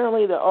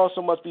 Apparently, that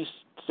also must be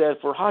said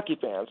for hockey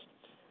fans,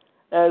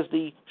 as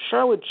the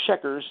Charlotte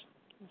Checkers,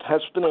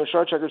 that's the name,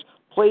 Charlotte Checkers,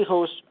 play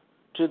host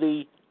to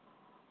the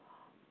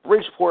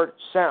Bridgeport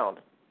Sound.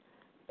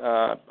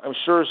 I'm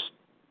sure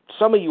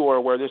some of you are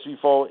aware of this if you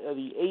follow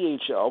the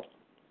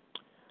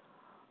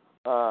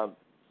AHL.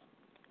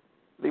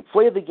 They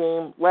played the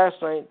game last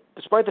night,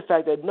 despite the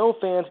fact that no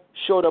fans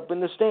showed up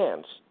in the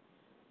stands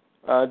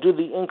due to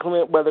the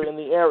inclement weather in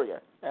the area,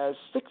 as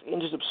 6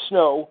 inches of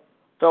snow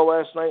fell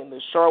last night in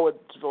the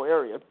Charlottesville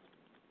area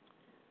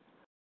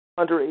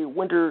under a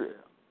winter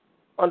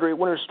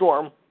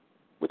storm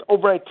with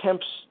overnight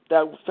temps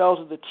that fell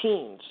to the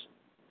teens.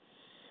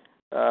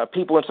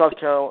 People in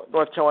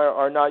North Carolina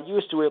are not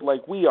used to it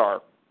like we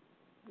are,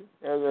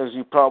 as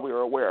you probably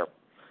are aware.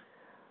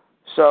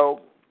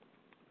 So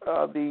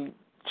the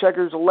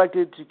Checkers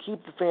elected to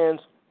keep the fans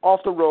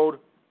off the road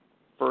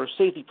for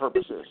safety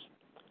purposes.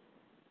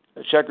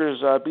 The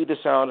Checkers beat the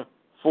Sound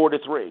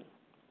 4-3.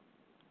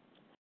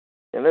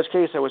 In this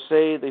case, I would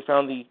say they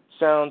found the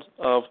sound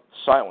of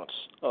silence.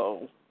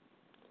 Oh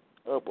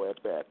boy, that's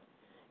bad.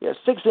 Yeah,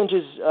 6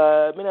 inches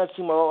may not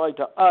seem a lot like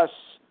to us,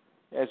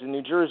 as in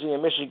New Jersey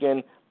and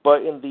Michigan,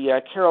 but in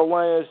the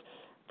Carolinas,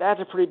 that's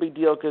a pretty big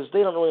deal because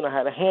they don't really know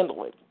how to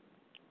handle it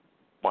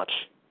much.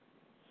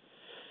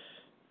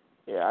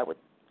 Yeah,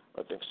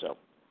 I think so.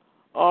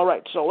 All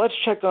right, so let's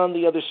check on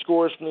the other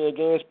scores from the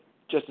games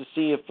just to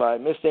see if I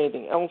missed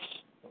anything else,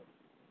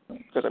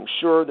 because I'm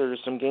sure there's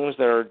some games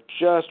that are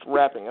just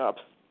wrapping up.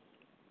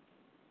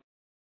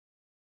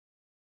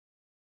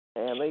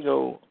 And they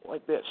go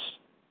like this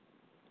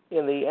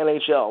in the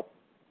NHL.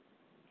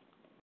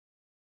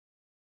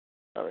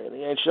 All right, in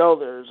the NHL,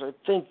 there's, I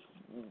think,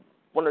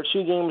 one or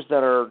two games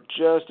that are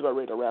just about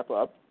ready to wrap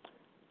up.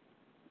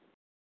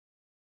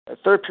 At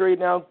third period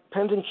now,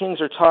 Pens and Kings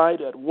are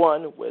tied at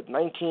 1 with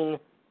 19:35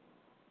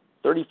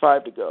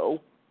 to go.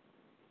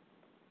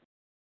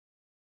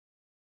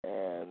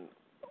 And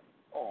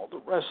all the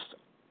rest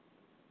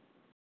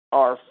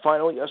are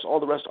final. Yes, all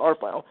the rest are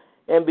final.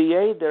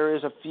 NBA, there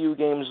is a few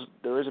games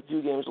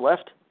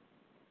left,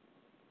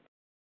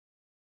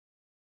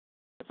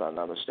 if I'm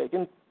not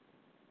mistaken.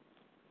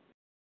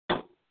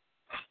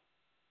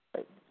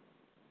 Right.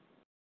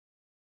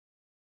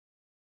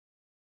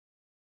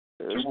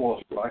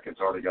 Timberwolves Rockets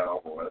already got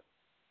over with.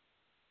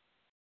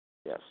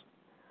 Yes.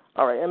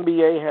 All right.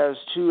 NBA has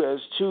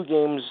two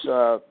games,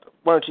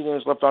 one or two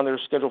games left on their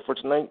schedule for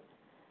tonight.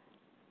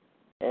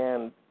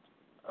 And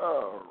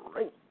all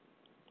right.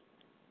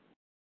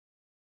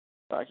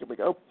 Here we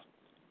go.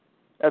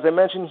 As I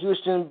mentioned,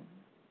 Houston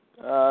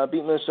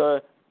beat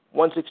Minnesota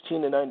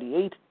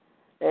 116-98.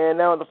 And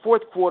now in the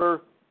fourth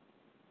quarter,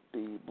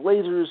 the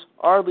Blazers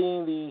are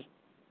leading the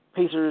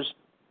Pacers.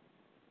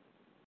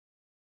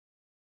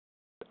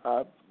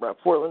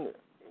 Portland's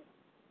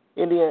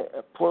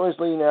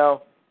leading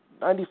now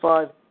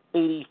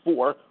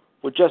 95-84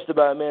 with just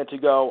about a minute to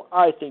go.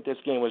 I think this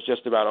game was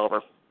just about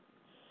over.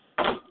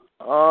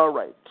 All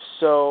right,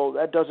 so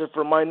that does it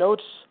for my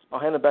notes. I'll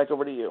hand it back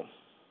over to you.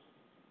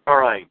 All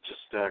right,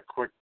 just a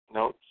quick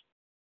note.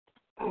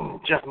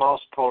 Jeff Moss,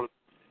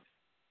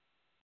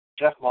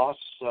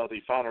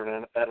 the founder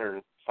and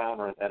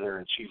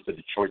editor-in-chief of the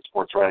Detroit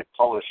Sports Rag,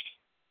 published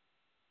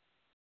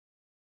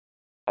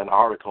an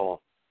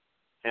article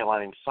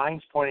headlining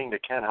 "Signs Pointing to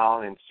Ken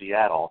Holland in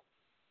Seattle."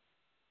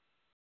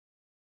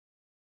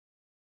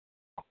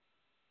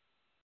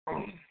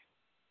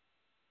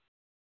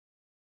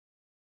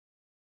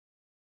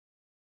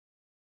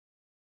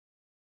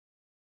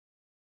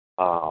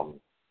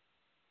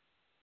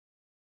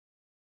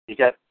 You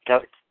got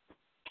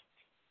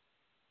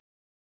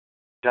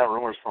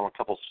rumors from a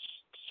couple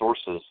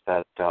sources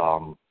that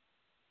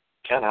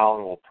Ken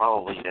Holland will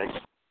probably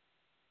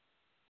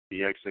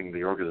be exiting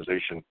the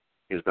organization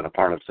he's been a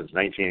part of since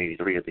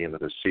 1983 at the end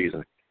of this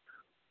season.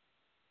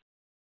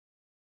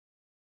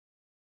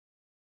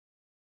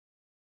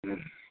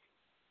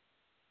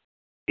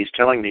 He's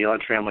telling the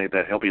Ilitch family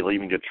that he'll be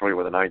leaving Detroit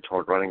with an eye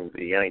toward running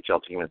the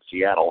NHL team in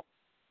Seattle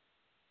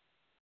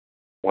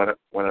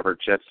whenever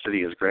Jet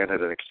City is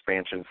granted an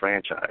expansion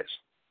franchise.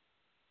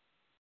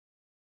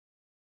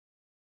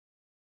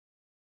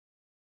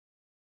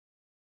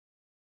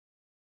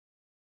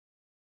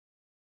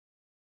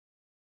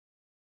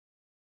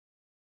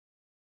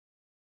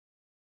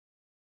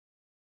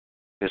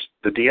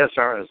 The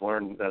DSR has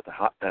learned that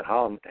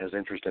Holland has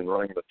interest in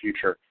running the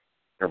future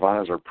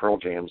Nirvanas or Pearl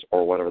Jams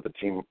or whatever the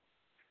team,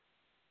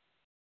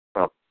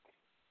 the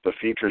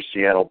future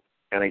Seattle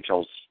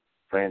NHL's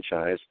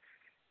franchise.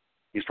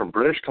 He's from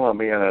British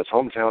Columbia, and his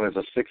hometown is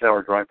a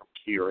 6-hour drive from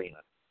Key Arena.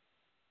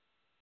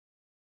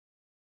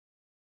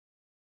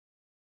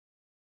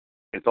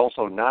 It's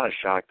also not a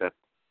shock that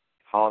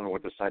Holland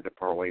would decide to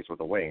part ways with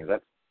the Wings.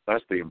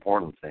 That's the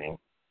important thing.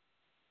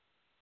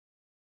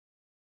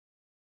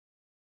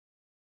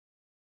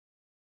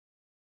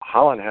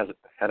 Holland has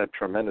had a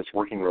tremendous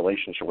working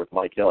relationship with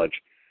Mike Ilitch,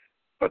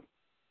 but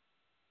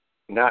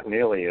not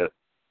nearly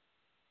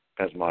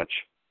as much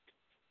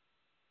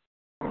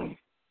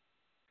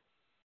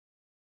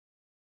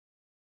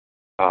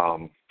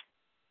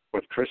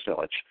with Chris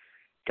Ilitch.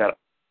 Got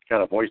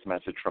a voice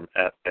message from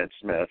Ed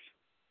Smith.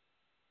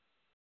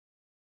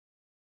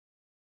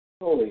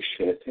 Holy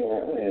shit! Yeah,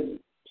 I am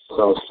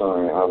so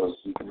sorry. I was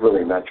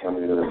really not trying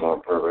to do this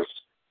on purpose.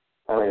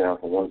 I laid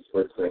out for one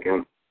split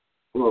second.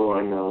 Oh,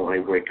 I know. I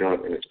wake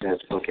up and it's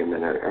past fucking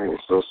minute. I am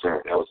so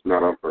sorry. That was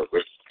not on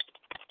purpose.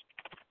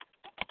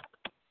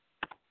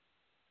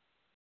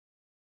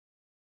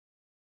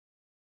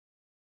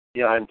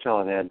 Yeah, I'm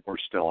telling Ed we're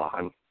still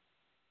on.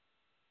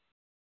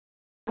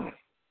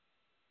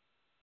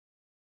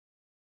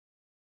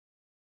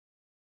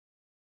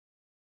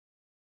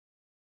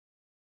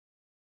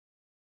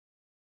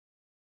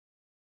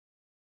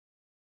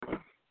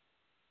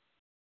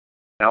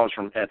 That was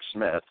from Ed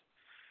Smith.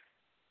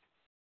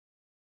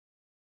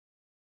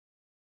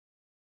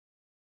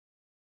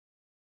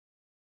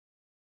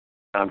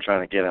 I'm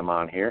trying to get him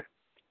on here.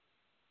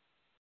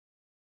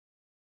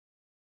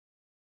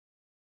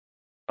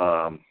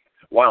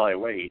 While I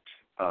wait,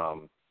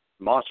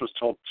 Moss was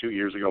told 2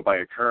 years ago by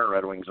a current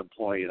Red Wings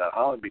employee that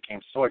Holland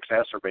became so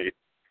exasperated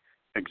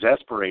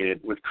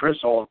with Chris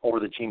over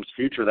the team's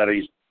future that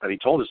he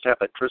told his staff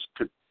that Chris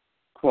could,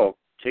 quote,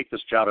 take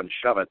this job and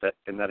shove it,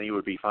 and that he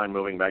would be fine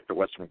moving back to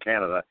Western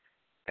Canada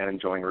and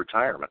enjoying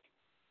retirement.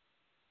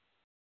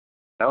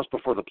 That was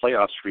before the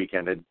playoff streak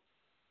ended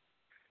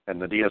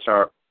And the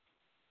DSR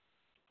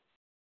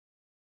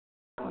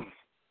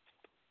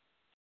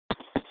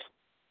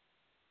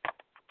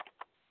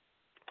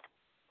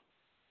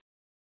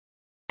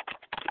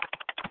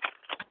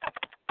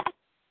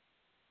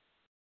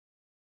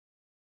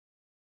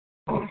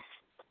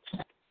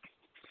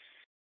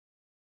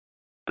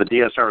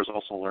has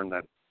also learned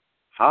that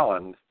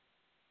Holland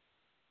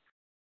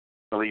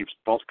believes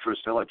both Chris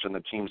Ilitch and the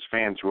team's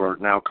fans who are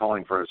now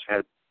calling for his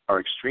head are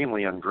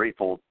extremely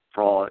ungrateful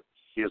for all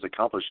he has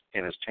accomplished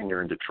in his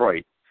tenure in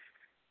Detroit.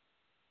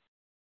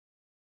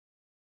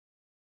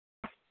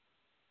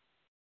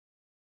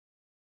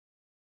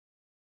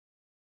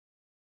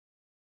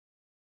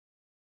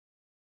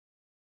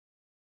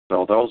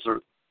 So those are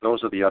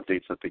the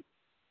updates that the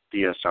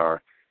DSR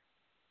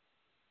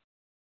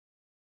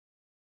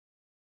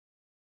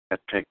had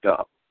picked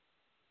up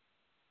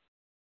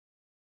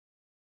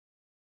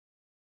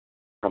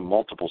from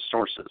multiple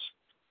sources.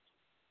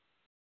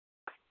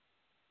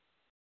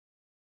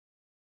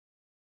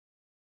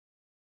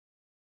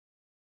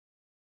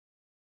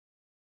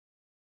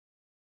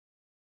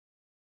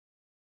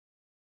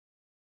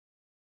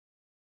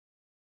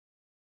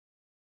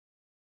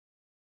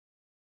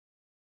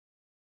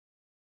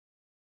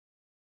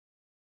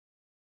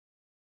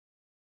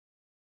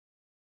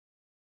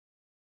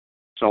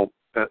 So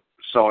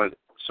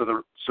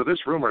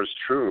this rumor is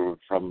true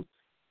from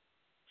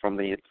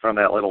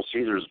that Little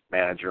Caesars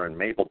manager in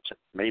Maple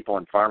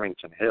and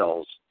Farmington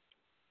Hills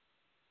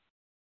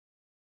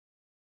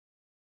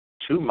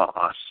to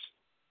Moss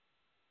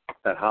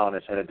that Holland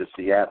is headed to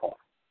Seattle.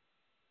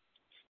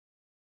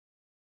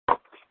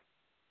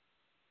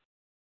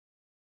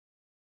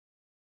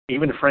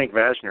 Even Frank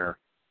Vashner,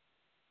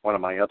 one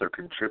of my other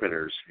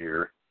contributors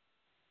here,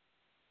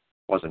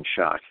 was in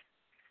shock.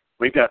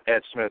 We've got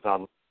Ed Smith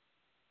on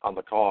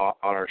the call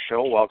on our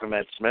show. Welcome,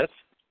 Ed Smith.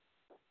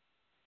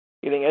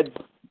 Evening, Ed.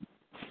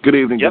 Good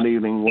evening, Yep. Good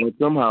evening.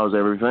 Welcome. How's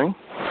everything?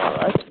 All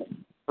right.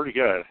 Pretty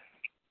good.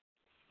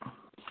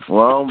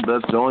 Well,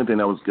 that's the only thing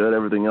that was good.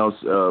 Everything else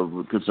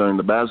concerning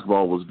the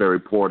basketball was very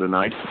poor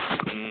tonight.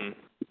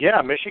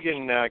 Yeah,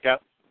 Michigan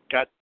got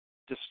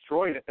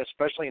destroyed,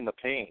 especially in the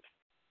paint.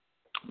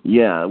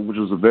 Yeah, which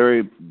was a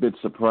very bit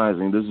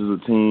surprising. This is a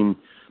team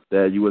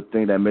that you would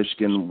think that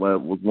Michigan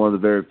was one of the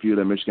very few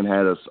that Michigan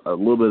had a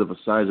little bit of a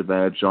size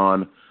advantage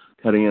on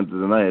cutting into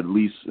the night, at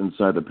least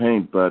inside the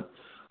paint. But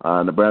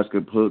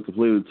Nebraska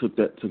completely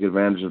took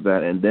advantage of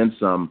that and then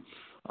some.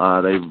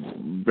 They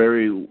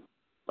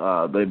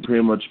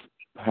pretty much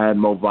had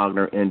Mo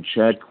Wagner in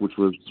check, which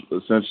was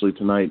essentially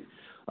tonight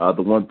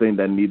the one thing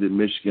that needed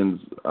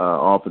Michigan's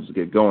offense to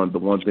get going, the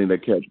one thing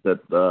that kept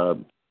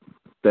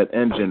that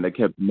engine that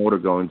kept the motor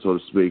going, so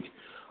to speak.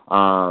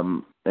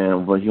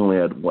 And he only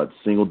had,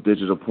 single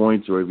digit of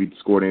points, or if he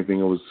scored anything,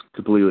 it was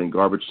completely in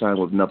garbage time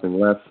with nothing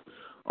left,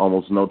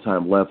 almost no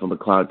time left on the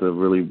clock to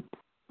really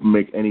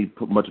make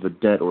much of a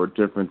dent or a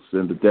difference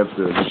in the deficit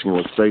that Michigan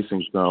was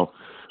facing. So,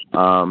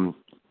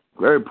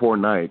 very poor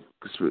night,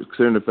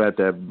 considering the fact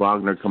that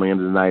Wagner coming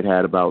into the night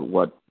had about,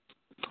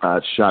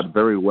 shot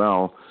very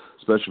well,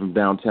 especially from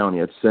downtown. He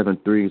had 7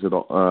 threes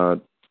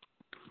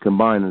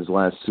combined in his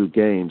last 2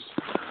 games.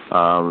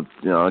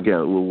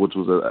 Again, which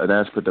was an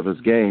aspect of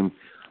his game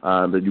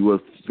that you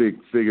would have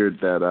figured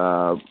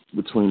that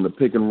between the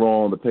pick and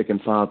roll and the pick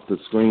and pop, the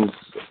screens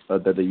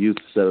that they used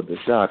to set up their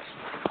shots,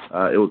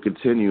 it would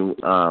continue.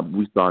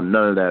 We saw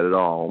none of that at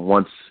all.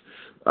 Once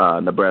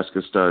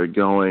Nebraska started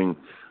going,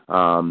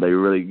 they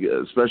really,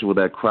 especially with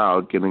that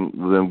crowd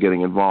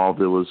getting involved,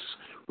 there was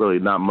really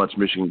not much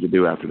Michigan could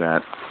do after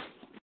that.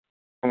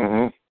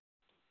 Mm-hmm.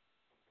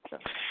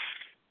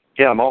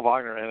 Yeah, Mo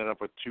Wagner ended up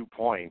with 2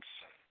 points.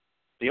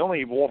 The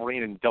only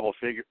Wolverine in double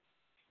figures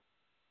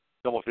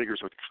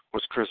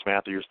was Chris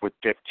Matthews with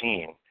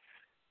 15.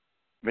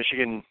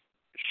 Michigan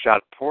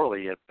shot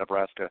poorly at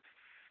Nebraska,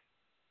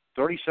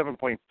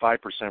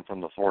 37.5%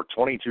 from the floor,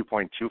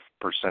 22.2%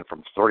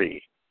 from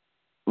 3.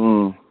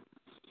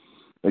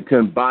 They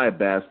couldn't buy a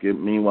basket.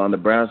 Meanwhile,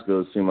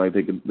 Nebraska seemed like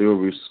they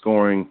were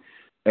scoring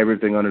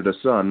everything under the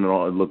sun.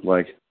 It looked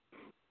like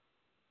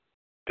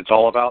it's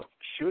all about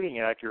shooting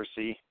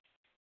accuracy.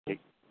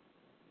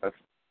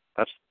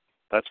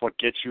 That's what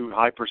gets you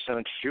high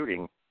percentage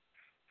shooting.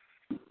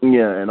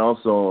 Yeah, and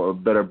also a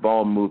better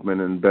ball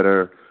movement and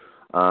better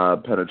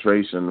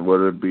penetration,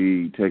 whether it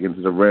be taken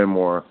to the rim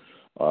or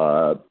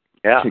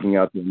kicking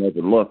out to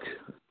another look.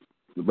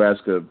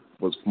 Nebraska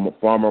was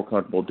far more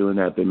comfortable doing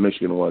that than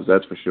Michigan was,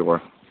 that's for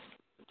sure.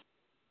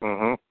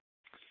 Mm-hmm.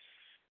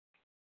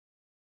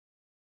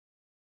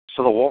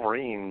 So the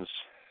Wolverines,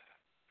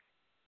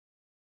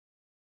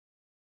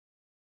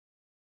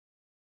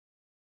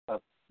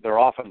 they're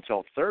off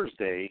until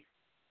Thursday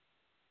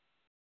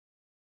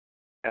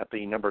at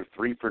the number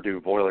 3 Purdue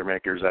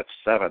Boilermakers at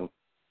 7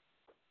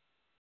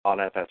 on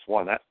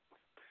FS1.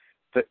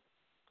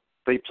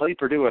 They played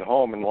Purdue at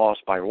home and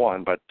lost by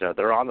 1, but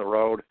they're on the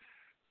road,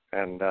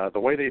 and the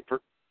way they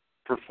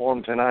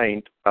performed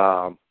tonight,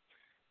 they're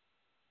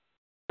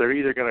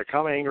either going to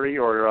come angry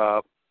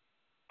or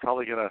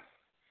probably going to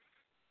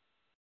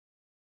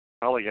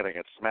probably going to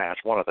get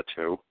smashed, one of the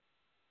two.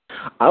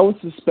 I would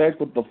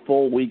suspect with the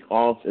full week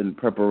off in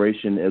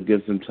preparation, it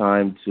gives him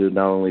time to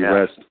not only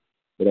rest,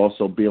 but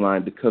also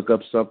Beeline to cook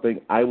up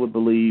something. I would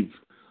believe,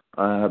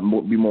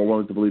 be more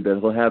willing to believe that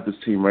he'll have this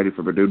team ready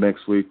for Purdue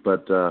next week,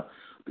 but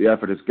the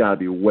effort has got to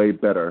be way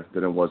better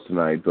than it was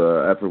tonight.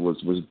 The effort was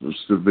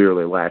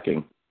severely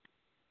lacking.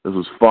 This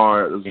was a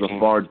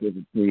far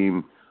different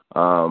team,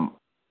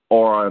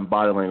 aura and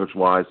body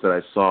language-wise, that I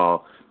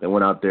saw that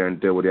went out there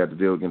and did what he had to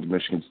do against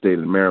Michigan State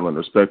and Maryland,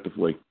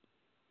 respectively.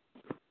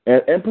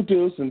 And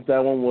Purdue, since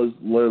that one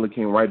literally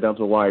came right down to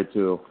the wire,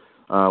 too,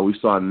 we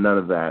saw none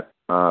of that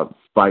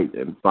fight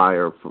and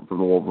fire from the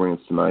Wolverines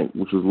tonight,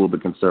 which was a little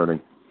bit concerning.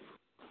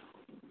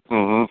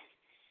 Mm-hmm.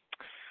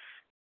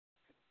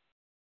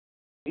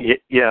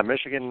 Yeah,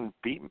 Michigan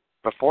beat,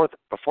 before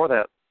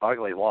that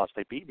ugly loss,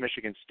 they beat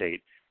Michigan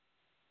State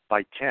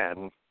by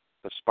 10,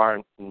 the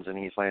Spartans in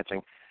East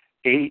Lansing,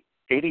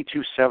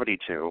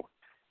 82-72,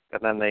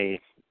 and then they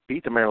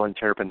beat the Maryland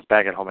Terrapins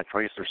back at home at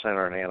Chrysler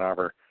Center in Ann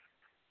Arbor,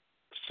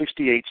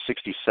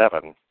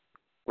 68-67,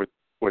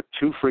 with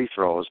 2 free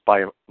throws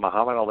by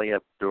Muhammad Ali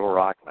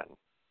Abdul-Rahman.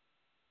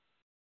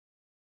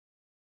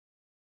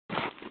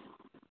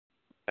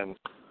 And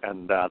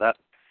that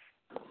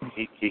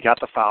he got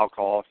the foul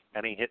call,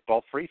 and he hit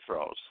both free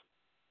throws.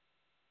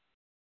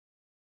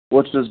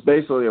 Which is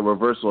basically a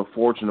reversal of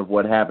fortune of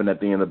what happened at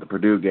the end of the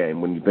Purdue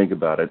game, when you think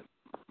about it.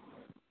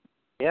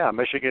 Yeah,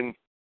 Michigan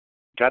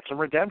got some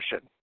redemption.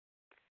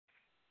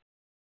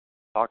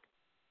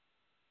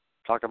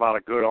 Talk about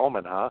a good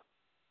omen, huh?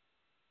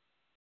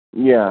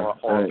 Yeah.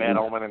 Or a bad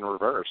omen in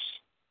reverse.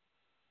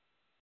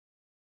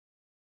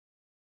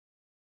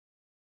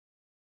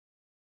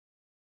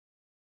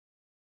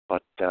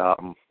 But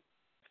the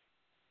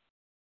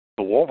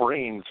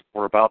Wolverines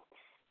were about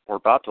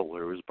to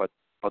lose, but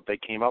they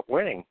came up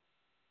winning.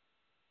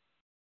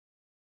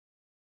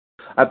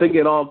 I think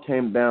it all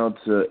came down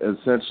to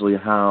essentially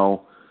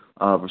how,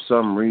 for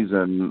some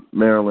reason,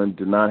 Maryland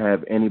did not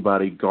have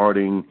anybody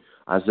guarding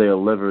Isaiah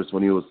Livers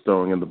when he was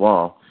throwing in the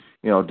ball.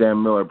 You know,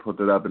 Dan Miller put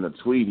that up in a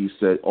tweet. He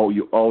said,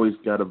 you always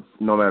got to,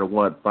 no matter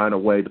what, find a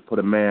way to put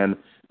a man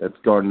that's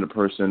guarding the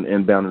person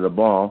inbounding the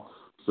ball.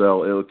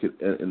 So it could,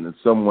 in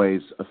some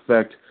ways,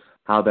 affect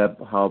how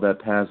that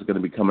pass is going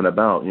to be coming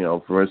about. You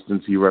know, for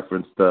instance, he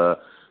referenced the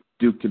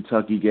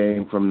Duke-Kentucky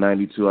game from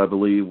 '92, I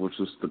believe, which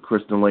was the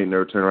Kristen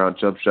Leitner turnaround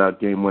jump shot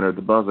game winner at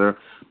the buzzer.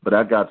 But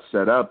that got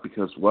set up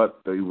because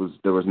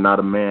there was not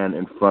a man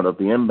in front of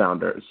the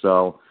inbounder.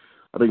 So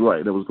I think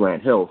it was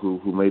Grant Hill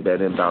who made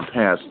that inbound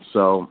pass.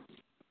 So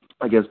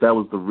I guess that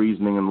was the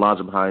reasoning and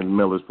logic behind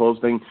Miller's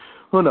posting.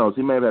 Who knows?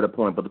 He may have had a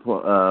point, but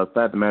the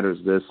fact of the matter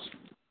is this.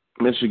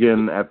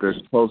 Michigan, after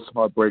its close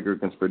heartbreaker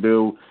against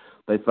Purdue,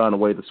 they found a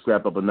way to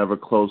scrap up another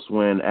close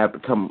win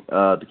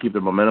to keep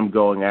their momentum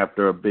going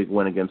after a big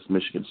win against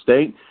Michigan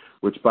State,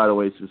 which, by the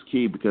way, is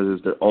key because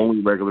it's the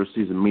only regular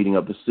season meeting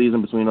of the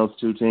season between those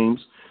two teams.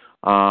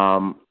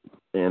 And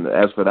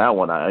as for that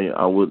one,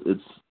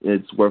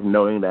 it's worth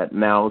noting that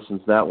now,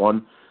 since that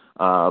one,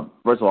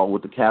 first of all,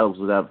 with the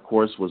catalyst of that, of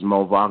course, was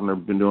Mo Wagner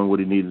been doing what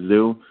he needed to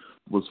do,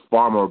 was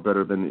far more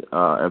better than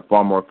and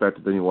far more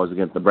effective than he was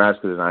against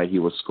Nebraska tonight. He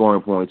was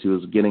scoring points. He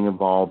was getting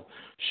involved,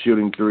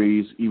 shooting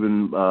threes,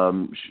 even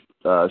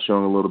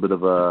showing a little bit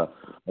of a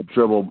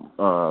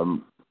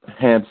dribble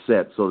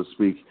handset, so to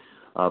speak,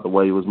 the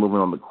way he was moving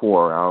on the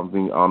court. I don't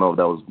know if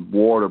that was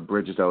Ward or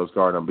Bridges that was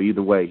guarding him, but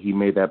either way, he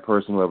made that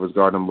person, whoever was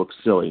guarding him, look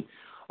silly.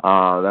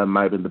 That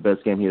might have been the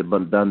best game he had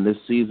done this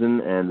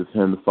season, and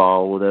for him to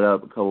follow that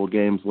up a couple of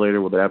games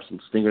later with an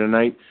absolute stinker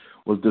tonight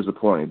was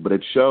disappointing. But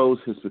it shows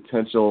his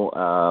potential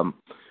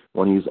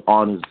when he's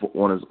on his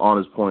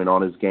point,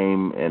 on his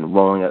game, and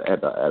rolling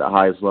at the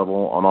highest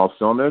level on all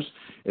cylinders.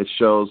 It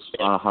shows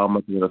how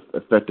much of an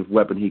effective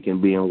weapon he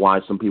can be and why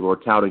some people are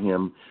touting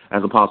him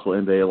as a possible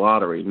NBA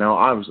lottery. Now,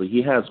 obviously,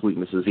 he has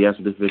weaknesses. He has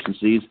some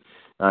deficiencies.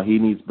 He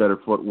needs better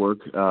footwork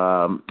and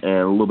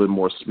a little bit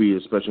more speed,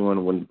 especially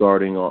when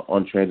guarding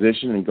on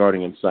transition and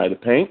guarding inside the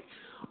paint.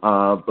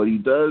 But he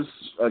does,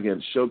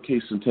 again,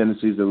 showcase some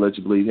tendencies that let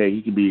you believe, hey,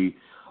 he can be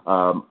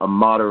a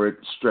moderate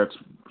stretch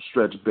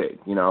big.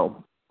 You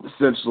know,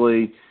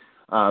 essentially,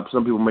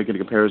 some people making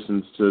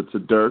comparisons to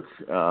Dirk.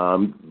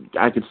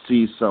 I could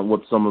see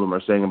what some of them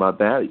are saying about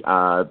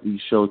that. He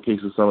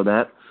showcases some of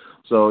that.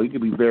 So he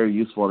could be very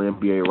useful on the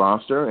NBA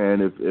roster,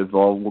 and if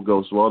all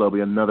goes well, there'll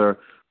be another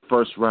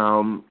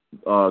first-round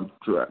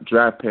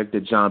draft pick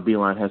that John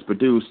Beilein has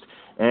produced,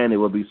 and it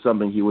will be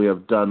something he would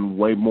have done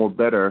way more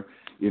better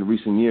in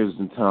recent years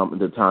than Tom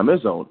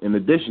Izzo, in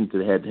addition to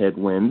the head-to-head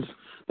wins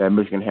that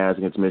Michigan has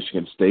against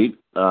Michigan State,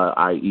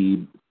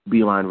 i.e.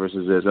 Beilein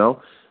versus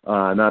Izzo,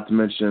 not to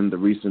mention the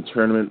recent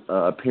tournament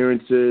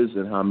appearances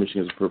and how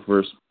Michigan has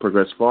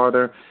progressed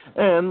farther.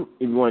 And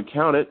if you want to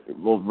count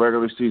it, both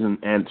regular season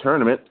and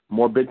tournament,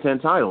 more Big Ten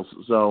titles.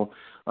 So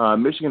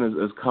Michigan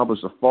has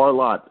accomplished a far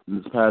lot in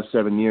this past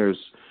 7 years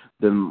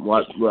than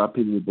what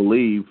people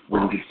believe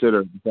when you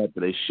consider the fact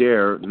that they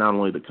share not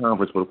only the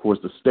conference but, of course,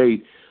 the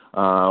state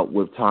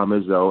with Tom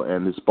Izzo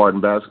and the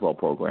Spartan basketball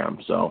program.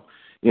 So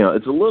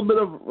it's a little bit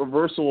of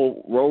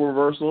role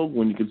reversal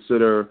when you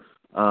consider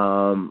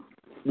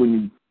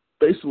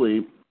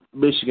basically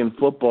Michigan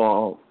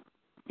football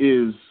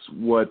is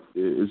what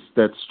is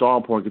that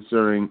strong point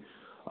considering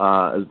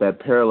is that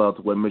parallel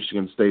to what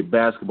Michigan State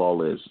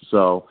basketball is.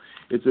 So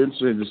it's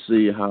interesting to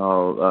see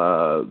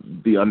how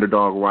the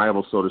underdog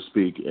rival, so to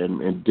speak,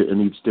 in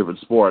each different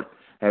sport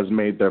has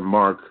made their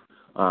mark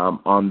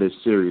on this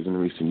series in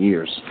recent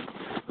years.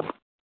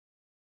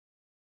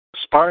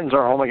 Spartans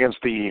are home against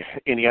the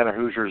Indiana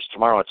Hoosiers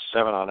tomorrow at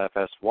 7 on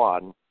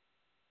FS1,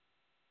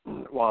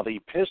 while the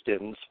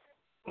Pistons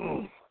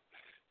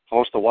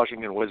host the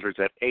Washington Wizards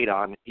at 8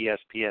 on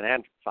ESPN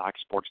and Fox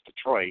Sports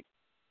Detroit.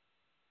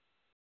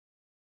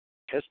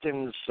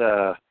 Pistons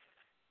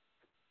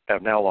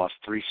have now lost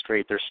 3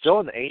 straight. They're still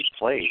in 8th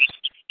place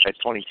at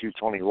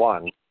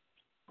 22-21.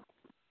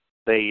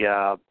 They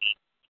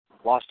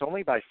lost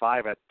only by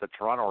 5 at the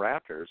Toronto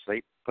Raptors.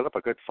 They put up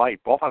a good fight.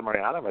 Boban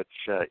Marjanovic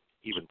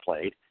even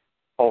played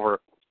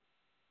over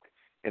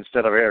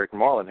instead of Eric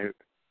Moreland,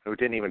 who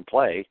didn't even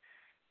play.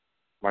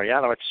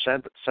 Marjanovic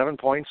sent 7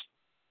 points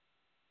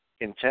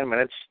in 10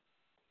 minutes,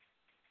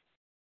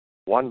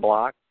 1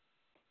 block,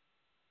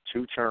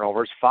 2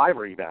 turnovers, 5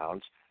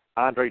 rebounds.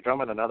 Andre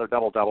Drummond, another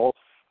double-double.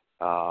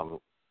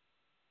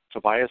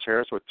 Tobias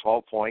Harris with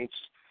 12 points.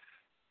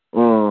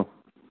 But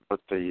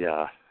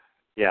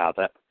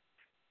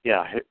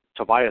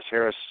Tobias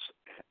Harris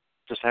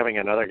just having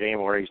another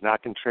game where he's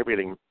not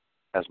contributing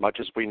as much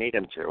as we need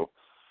him to.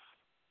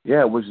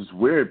 Yeah, which is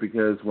weird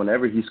because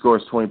whenever he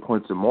scores 20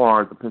 points or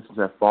more, the Pistons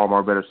have far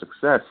more better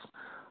success.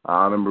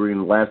 I remember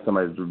reading last time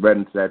I read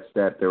into that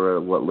stat, they were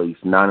at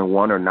least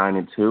 9-1 or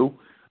 9-2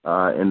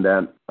 in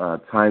that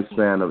time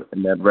span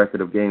in that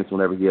record of games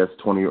whenever he has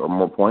 20 or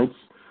more points.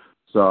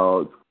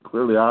 So it's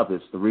clearly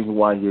obvious. The reason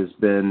why he has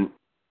been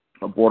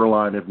a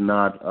borderline, if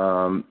not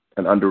an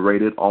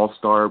underrated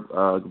all-star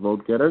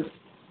vote getter,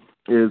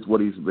 is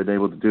what he's been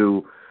able to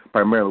do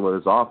primarily with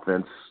his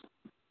offense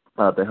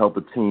to help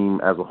the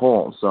team as a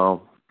whole.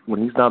 So when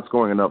he's not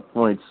scoring enough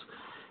points,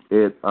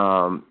 it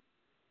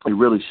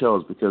really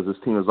shows because this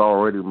team is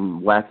already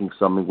lacking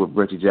something with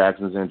Reggie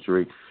Jackson's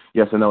injury.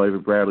 Yes, I know Avery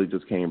Bradley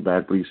just came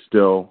back, but he's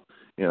still,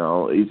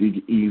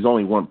 he's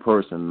only one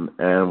person.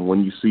 And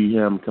when you see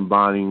him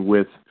combining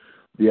with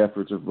the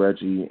efforts of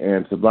Reggie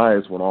and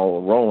Tobias when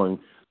all are rolling,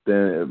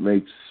 then it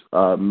makes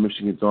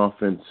Michigan's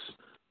offense,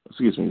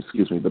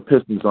 the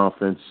Pistons'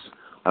 offense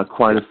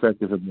quite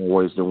effective in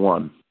more ways than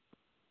one.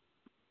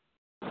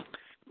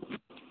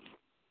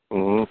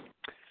 Mm-hmm.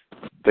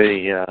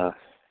 They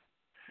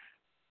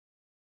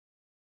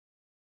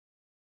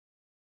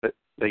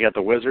got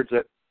the Wizards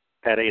at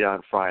 8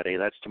 on Friday.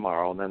 That's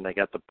tomorrow. And then they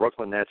got the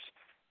Brooklyn Nets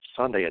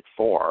Sunday at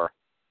 4.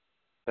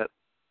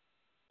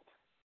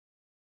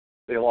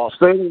 They lost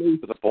to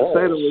the Bulls.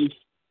 To say the least,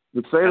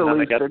 they're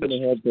going to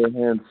have their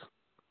hands.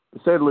 To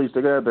say the least,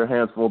 they're going to have their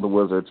hands full of the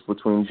Wizards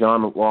between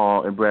John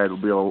Wall and Bradley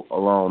Beal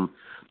alone.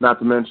 Not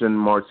to mention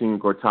Martin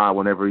Gortat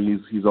whenever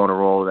he's on a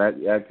roll.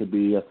 That could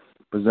be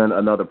present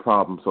another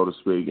problem, so to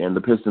speak. And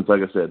the Pistons,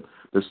 like I said,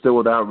 they're still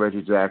without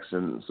Reggie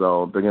Jackson,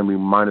 so they're going to be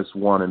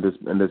 -1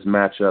 in this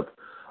matchup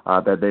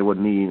that they would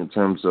need in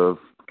terms of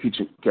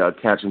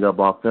catching up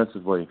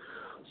offensively.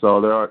 So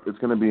it's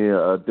going to be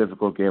a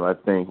difficult game, I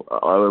think,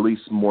 or at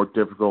least more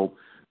difficult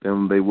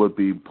than they would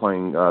be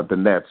playing the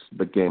Nets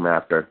the game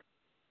after.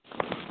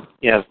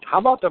 Yeah, how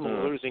about them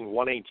losing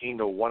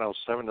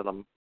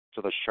 118-107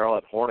 to the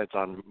Charlotte Hornets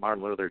on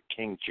Martin Luther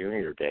King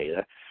Jr. Day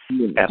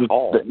at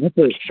home?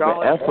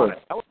 Charlotte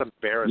Hornets, that was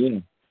embarrassing. Yeah.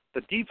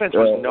 The defense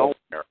was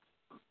nowhere.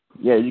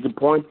 Yeah, you can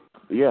point.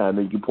 Yeah, and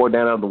then you can point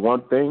down on the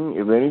one thing,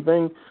 if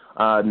anything,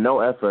 no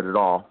effort at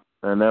all,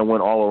 and that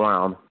went all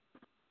around.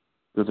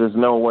 Because there's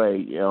no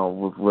way,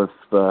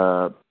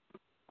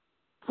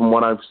 from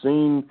what I've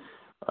seen,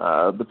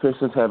 the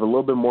Pistons have a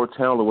little bit more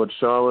talent than what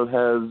Charlotte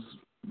has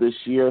this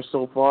year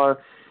so far,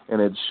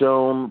 and it's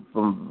shown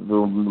from the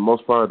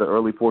most part of the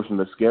early portion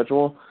of the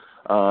schedule.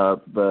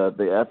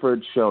 The effort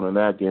shown in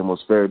that game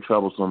was very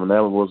troublesome, and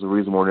that was the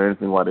reason more than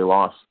anything why they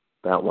lost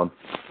that one.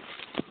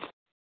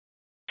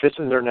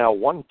 Pistons are now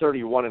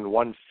 131 and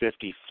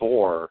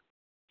 154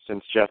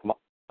 since Jeff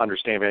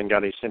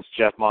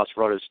Moss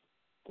wrote his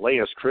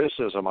latest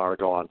criticism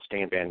article on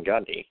Stan Van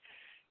Gundy,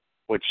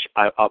 which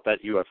I'll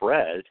bet you have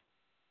read.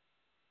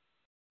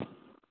 Yes,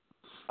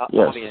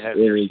 how do you have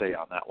your say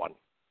on that one?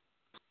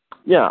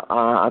 Yeah,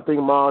 I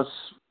think Moss,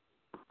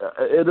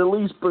 it at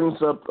least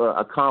brings up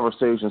a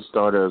conversation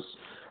starters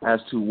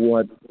as to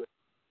what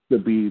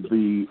could be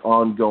the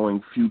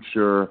ongoing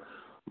future,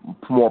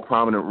 more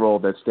prominent role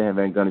that Stan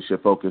Van Gundy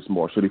should focus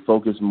more. Should he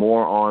focus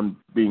more on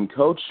being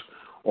coach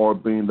or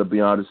being the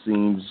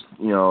behind-the-scenes,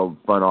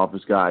 front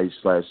office guy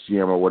 /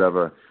 GM or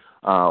whatever,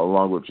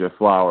 along with Jeff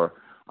Flower?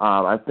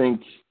 I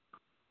think,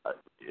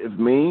 if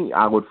me,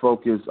 I would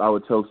tell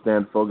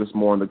Stan focus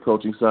more on the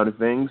coaching side of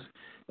things,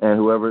 and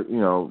whoever,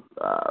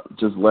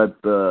 just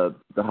let the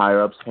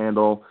higher-ups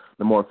handle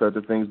the more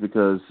effective things,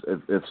 because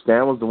if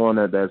Stan was the one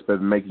that's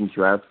been making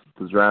the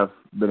draft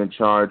been in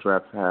charge,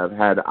 or have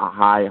had a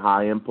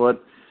high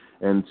input,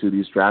 into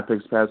these draft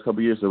picks the past couple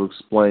of years, it will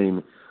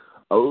explain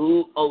a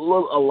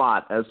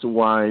lot as to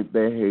why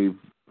they have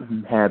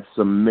had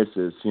some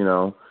misses.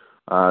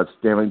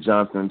 Stanley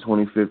Johnson in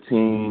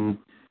 2015,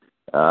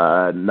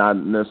 not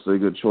necessarily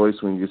a good choice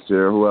when you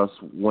consider who else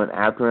went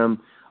after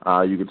him.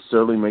 You could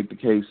certainly make the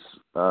case,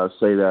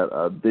 say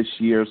that this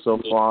year so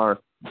far,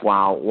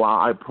 while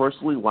I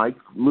personally like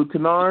Luke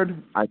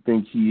Kennard, I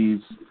think he's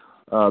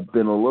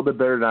been a little bit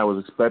better than I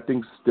was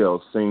expecting.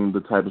 Still, seeing the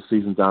type of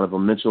season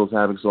Donovan Mitchell is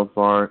having so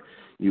far,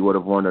 you would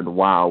have wondered,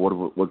 wow,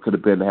 what could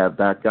have been to have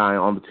that guy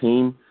on the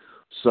team.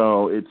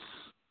 So it's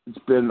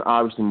been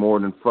obviously more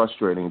than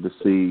frustrating to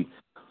see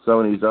some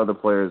of these other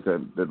players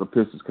that the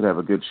Pistons could have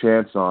a good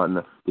chance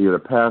on either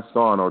passed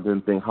on or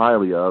didn't think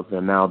highly of,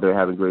 and now they're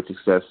having great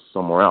success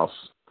somewhere else.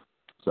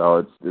 So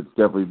it's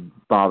definitely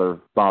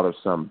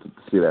bothersome to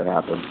see that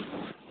happen.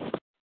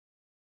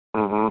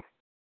 Mm-hmm.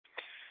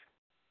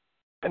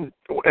 And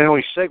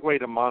we segue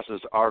to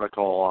Moss's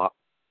article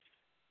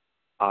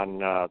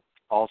on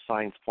all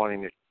signs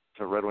pointing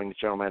to Red Wings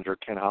general manager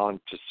Ken Holland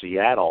to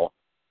Seattle,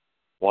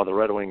 while the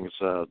Red Wings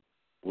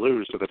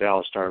lose to the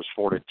Dallas Stars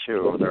 4-2.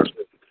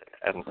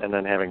 And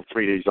then having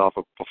 3 days off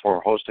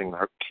before hosting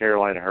the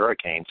Carolina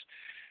Hurricanes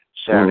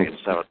Saturday at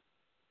 7.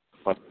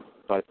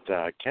 But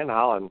Ken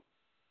Holland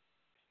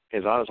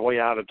is on his way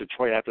out of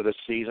Detroit after this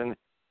season.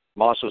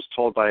 Moss was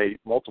told by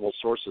multiple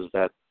sources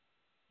that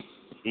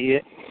he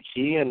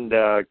and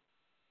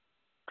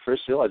Chris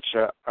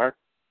Ilitch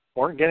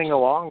weren't getting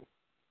along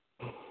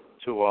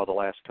too well the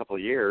last couple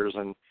of years,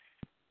 and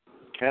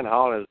Ken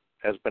Holland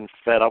has been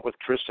fed up with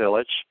Chris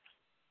Ilitch,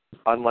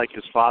 unlike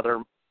his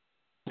father.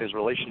 His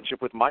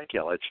relationship with Mike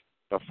Ilitch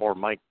before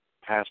Mike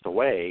passed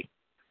away,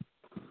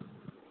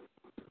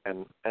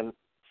 and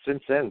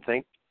since then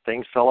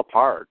things fell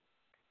apart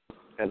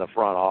in the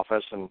front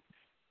office, and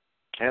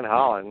Ken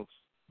Holland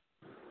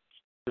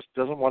just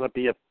doesn't want to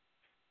be a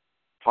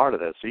part of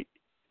this.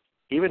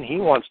 He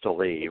wants to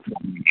leave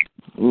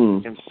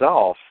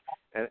himself,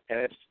 and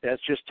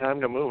it's just time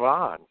to move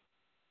on.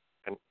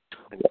 And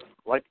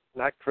like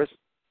not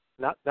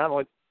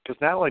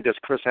only does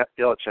Chris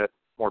Ilitch have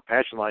more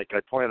passion, like I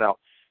pointed out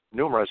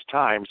numerous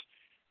times,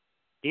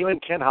 even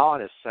Ken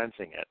Holland is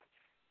sensing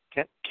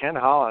it. Ken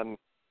Holland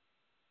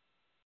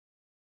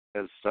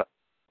is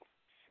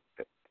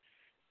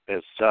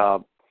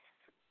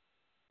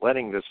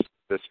letting this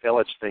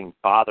Ilitch thing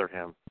bother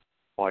him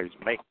while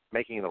he's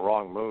making the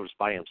wrong moves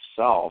by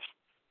himself,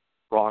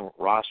 wrong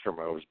roster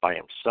moves by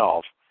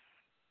himself,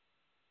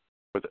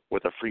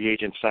 with the free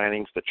agent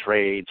signings, the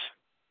trades,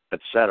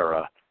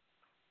 etc.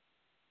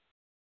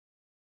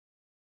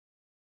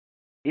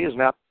 He's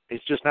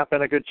just not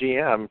been a good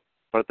GM,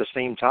 but at the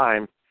same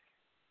time,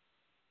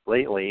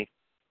 lately,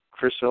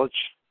 Chris Ilitch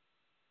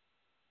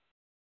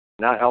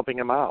not helping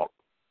him out,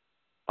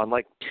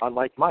 unlike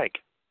Mike.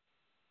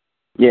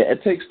 Yeah,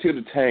 it takes two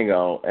to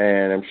tango,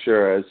 and I'm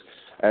sure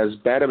as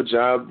bad of a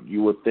job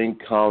you would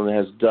think Holland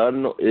has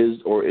done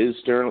is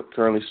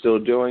currently still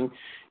doing.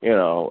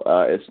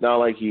 It's not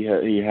like he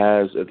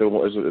has. If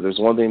there's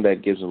one thing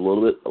that gives him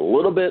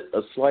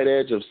a slight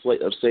edge of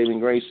saving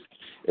grace,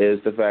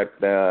 is the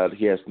fact that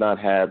he has not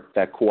had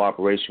that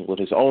cooperation with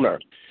his owner,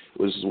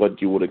 which is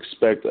what you would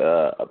expect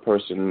a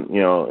person,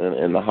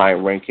 in the high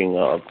ranking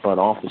of front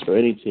office for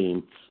any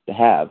team to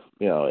have,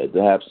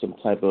 to have some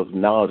type of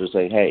knowledge of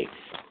saying, hey,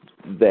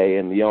 they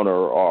and the owner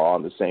are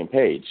on the same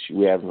page.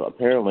 We have,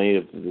 apparently,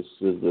 if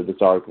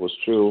this article is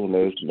true, and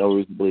there's no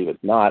reason to believe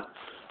it's not,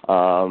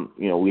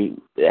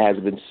 it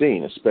hasn't been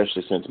seen,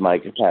 especially since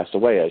Mike had passed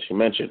away, as you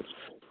mentioned.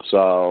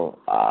 So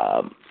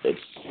it's,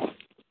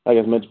 like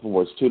I mentioned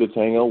before, it's two to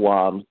tango.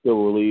 While I'm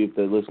still relieved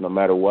that, listen, no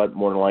matter what,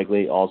 more than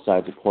likely all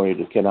sides are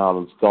pointing to Ken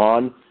Holland's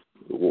gone,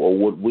 or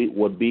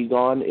would be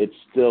gone, it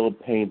still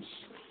paints,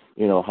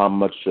 how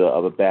much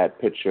of a bad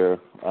picture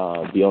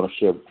the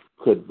ownership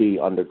could be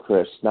under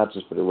Chris, not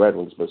just for the Red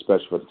Wings, but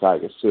especially for the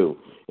Tigers, too,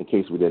 in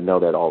case we didn't know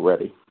that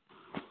already.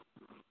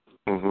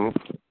 Mm-hmm.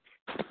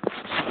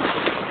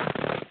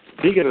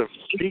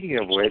 Speaking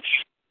of which,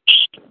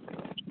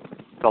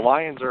 the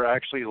Lions are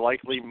actually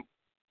likely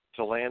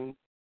to land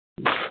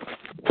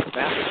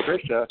Matt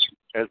Patricia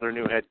as their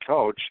new head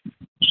coach,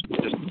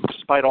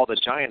 despite all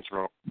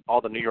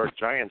the New York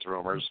Giants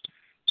rumors.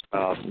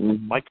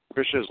 Mike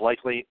Patricia is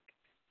likely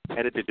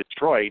headed to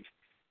Detroit.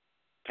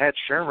 Pat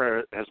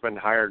Shurmur has been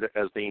hired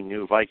as the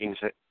new Vikings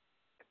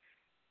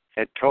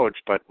head coach,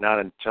 but not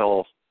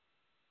until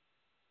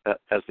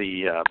as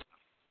the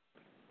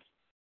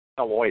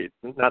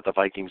not the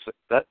Vikings.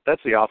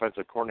 That's the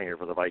offensive coordinator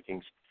for the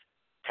Vikings.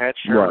 Pat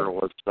Shurmur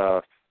was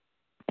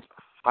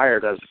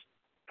hired as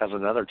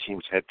another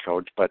team's head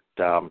coach, but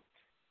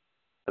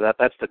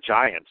that's the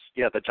Giants.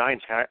 Yeah, the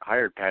Giants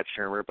hired Pat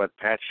Shurmur, but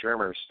Pat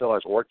Shurmur still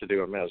has work to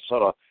do in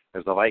Minnesota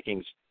as the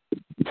Vikings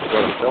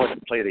go to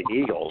play the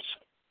Eagles.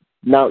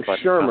 Now, but,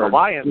 Shurmur, the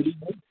Lions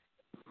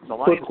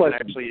can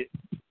actually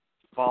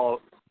follow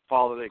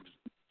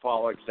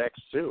exec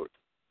suit.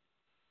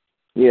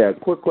 Yeah,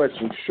 quick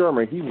question.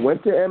 Shurmur, he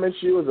went to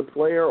MSU as a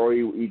player, or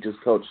he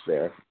just coached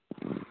there?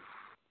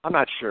 I'm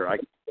not sure.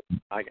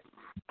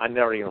 I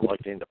never even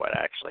looked into it,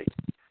 actually.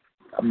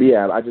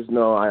 Yeah, I just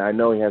know I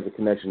know he has a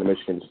connection to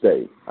Michigan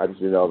State. I just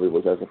didn't know if it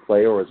was as a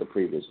player or as a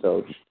previous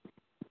coach.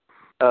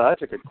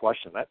 That's a good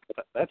question.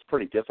 That's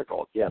pretty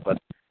difficult. Yeah, but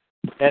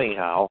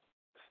anyhow,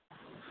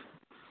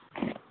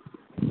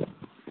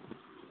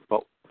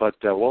 but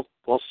we'll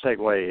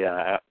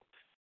segue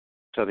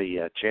to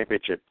the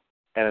championship,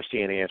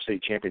 NFC and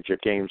AFC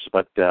championship games.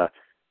 But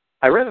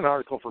I read an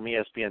article from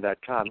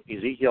ESPN.com.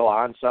 Ezekiel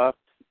Ansah,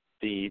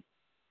 the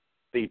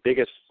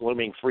biggest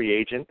looming free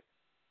agent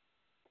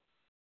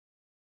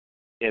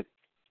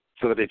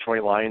for the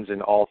Detroit Lions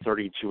in all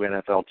 32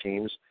 NFL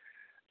teams.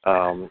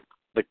 The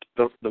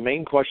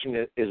main question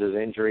is his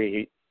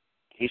injury.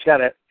 He's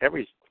got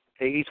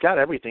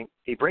everything.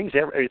 He brings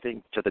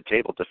everything to the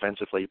table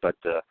defensively, but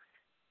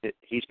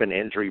he's been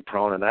injury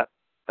prone, and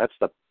that's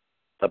the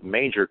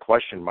major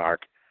question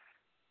mark.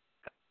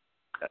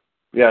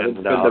 Yeah, it's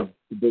been the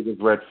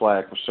biggest red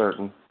flag for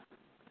certain.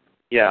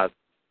 Yeah,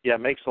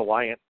 it makes the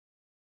Lions'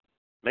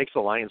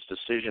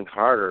 decision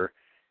harder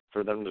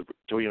for them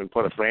to even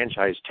put a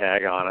franchise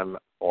tag on him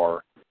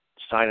or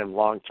sign him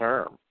long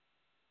term.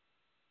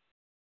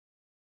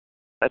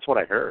 That's what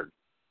I heard.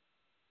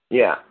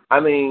 Yeah, I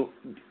mean,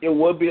 it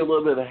would be a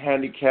little bit of a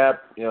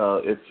handicap,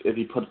 if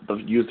you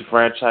use the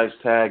franchise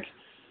tag.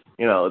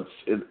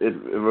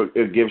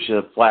 It gives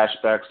you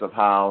flashbacks of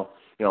how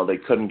they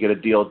couldn't get a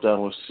deal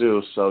done with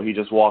Sue, so he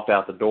just walked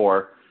out the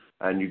door,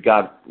 and you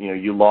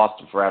lost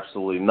him for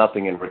absolutely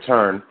nothing in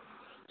return.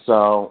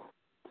 So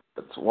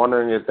it's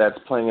wondering if that's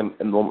playing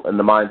in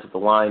the minds of the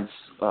Lions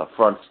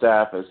front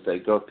staff as they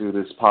go through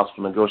this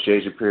possible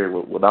negotiation period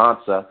with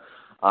Ansah.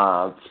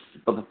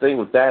 But the thing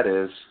with that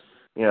is,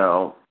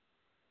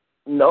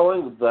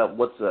 knowing that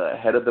what's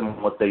ahead of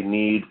them, what they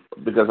need,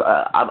 because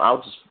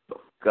I'll just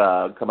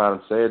come out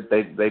and say it,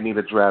 they need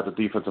to draft a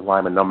defensive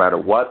lineman no matter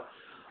what.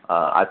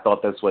 I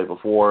thought this way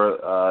before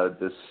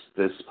this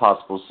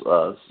possible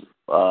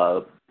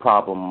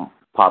problem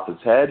popped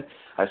its head.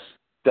 I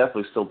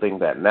definitely still think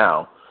that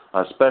now,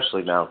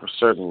 especially now for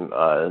certain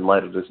in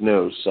light of this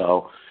news.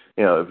 So,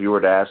 if you were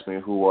to ask me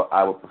who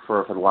I would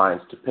prefer for the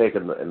Lions to pick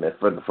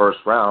for the first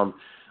round,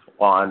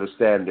 while I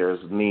understand there's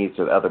needs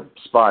at other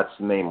spots,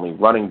 namely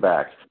running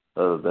back,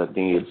 that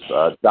needs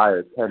dire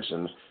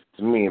attention.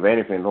 To me, if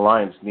anything, the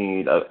Lions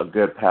need a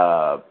good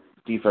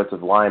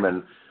defensive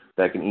lineman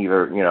that can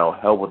either,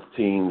 help with the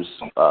team's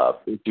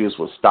issues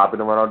with stopping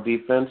the run on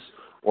defense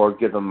or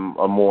give them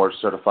a more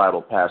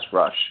certifiable pass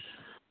rush.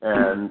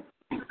 And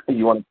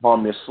you want to call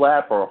me a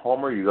slap or a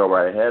homer, you go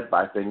right ahead. But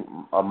I think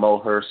Mo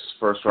Hurst's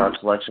first-round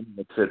selection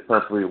would fit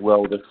perfectly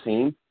well with this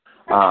team.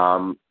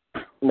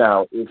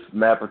 Now, if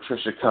Matt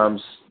Patricia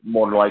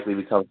more than likely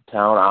becomes to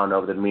town, I don't know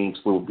if that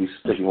means we will be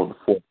sticking with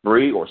the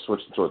 4-3 or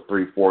switching to a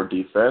 3-4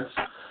 defense.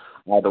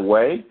 Either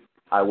way,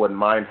 I wouldn't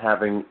mind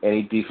having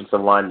any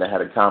defensive line that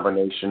had a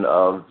combination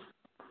of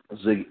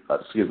not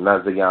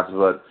Zig Johnson,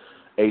 but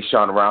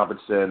Ashawn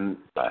Robinson,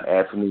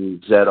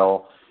 Anthony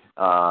Zettel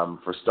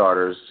for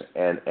starters,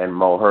 and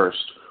Mo Hurst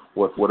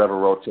with whatever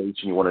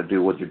rotation you want to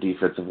do with your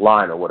defensive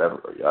line or whatever,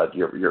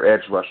 your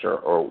edge rusher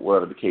or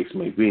whatever the case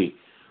may be.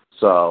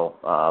 So,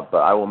 but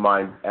I won't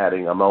mind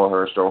adding a Mo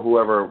Hurst or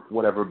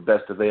whatever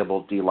best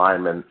available D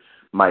lineman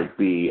might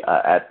be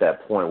at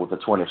that point with the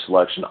 20th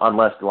selection,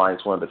 unless the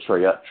Lions wanted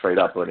to trade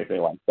up or anything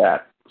like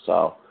that.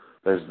 So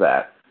there's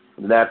that.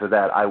 And after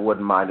that, I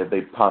wouldn't mind if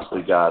they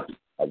possibly got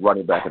a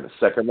running back in the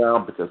second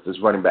round, because this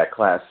running back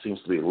class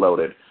seems to be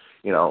loaded.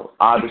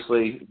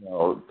 Obviously,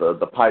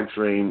 the pipe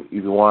dream,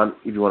 if you want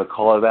to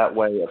call it that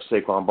way, of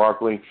Saquon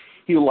Barkley,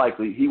 he will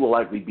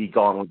likely be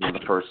gone within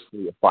the first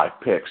 3 or 5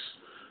 picks.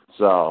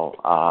 So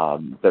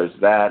there's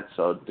that.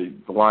 So the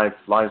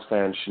Lions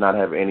fans should not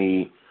have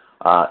any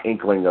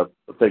inkling of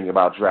thinking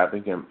about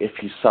drafting him if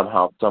he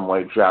somehow, some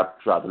way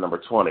dropped the number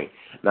 20.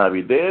 Now, if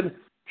he did,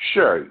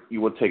 sure,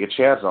 you would take a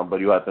chance on him, but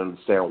you have to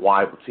understand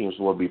why the teams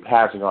will be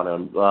passing on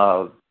him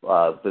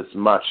this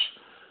much.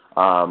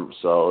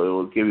 So it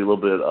will give you a little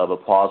bit of a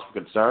pause for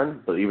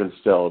concern, but even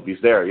still, if he's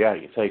there, yeah,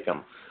 you take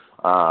him.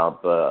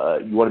 But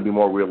you want to be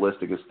more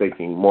realistic as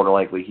thinking more than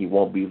likely he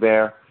won't be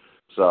there.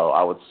 So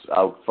I would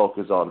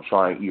focus on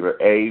trying either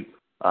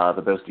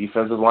the best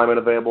defensive lineman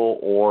available,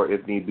 or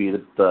if need be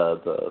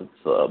the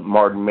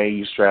Martin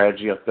Mayhew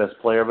strategy of best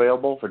player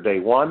available for day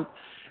one,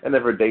 and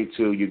then for day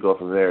 2 you go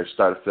from there.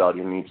 Start to fill out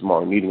your needs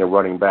more, needing a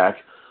running back,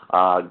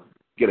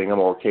 getting a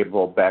more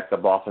capable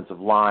backup offensive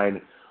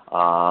line,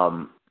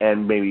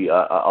 and maybe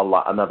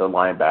another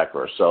linebacker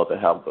or so to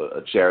help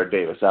Jared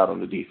Davis out on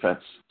the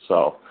defense.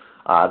 So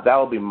that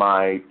will be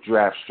my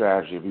draft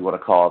strategy, if you want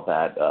to call it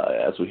that,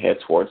 as we head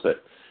towards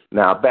it.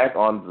 Now, back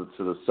on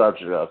to the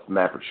subject of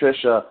Matt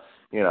Patricia,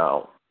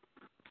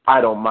 I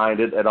don't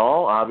mind it at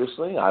all,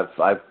 obviously. I've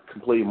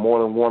completely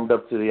more than warmed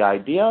up to the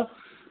idea.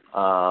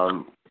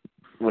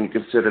 When you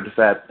consider the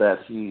fact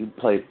that he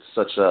played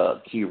such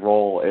a key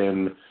role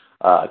in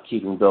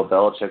keeping Bill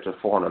Belichick to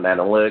 400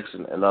 analytics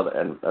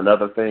and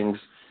other things,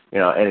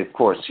 and of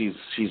course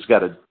he's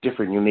got a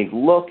different, unique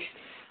look.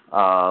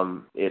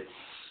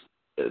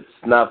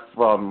 it's not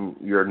from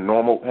your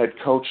normal head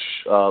coach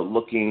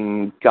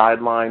looking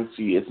guidelines.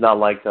 It's not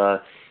like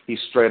he's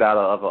straight out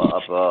of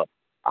a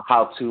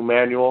how-to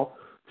manual.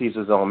 He's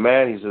his own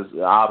man. He's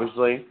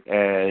obviously,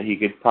 and he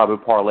could probably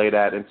parlay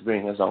that into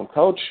being his own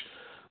coach.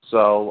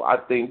 So I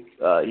think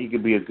he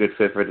could be a good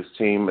fit for this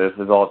team if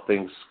all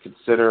things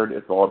considered,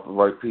 if all the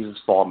right pieces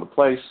fall into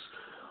place.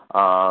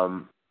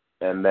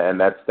 And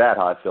that's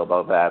how I feel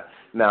about that.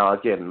 Now,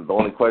 again, the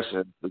only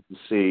question is to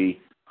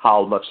see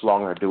how much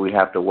longer do we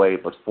have to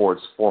wait before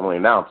it's formally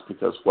announced,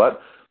 because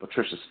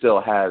Patricia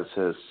still has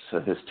his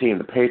team,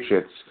 the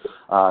Patriots,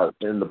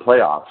 in the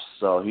playoffs.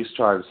 So he's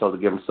trying to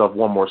give himself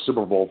one more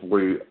Super Bowl before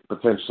he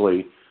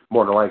potentially,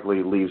 more than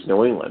likely, leaves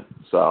New England.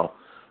 So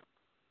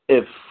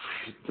to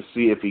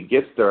see if he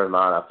gets there or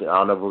not, I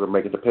don't know if we're going to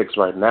make it the picks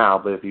right now,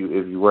 but if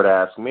you were to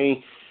ask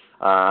me,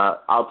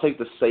 I'll take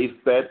the safe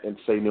bet and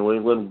say New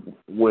England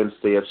wins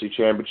the AFC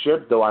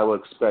Championship, though I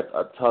would expect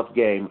a tough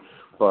game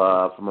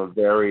from a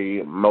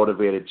very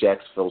motivated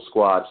Jacksonville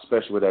squad,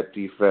 especially with that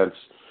defense.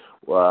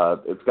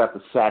 It's got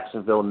the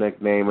Saxonville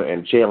nickname,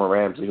 and Jalen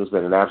Ramsey, who's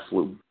been an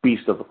absolute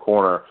beast of a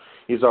corner.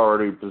 He's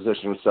already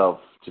positioned himself,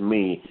 to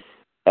me,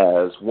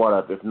 as one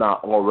of, if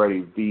not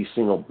already, the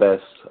single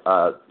best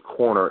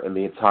corner in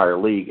the entire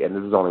league, and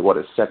this is only,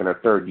 his second or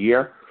third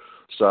year.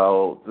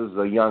 So this is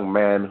a young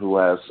man who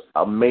has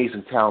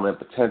amazing talent and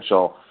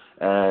potential,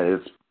 and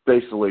it's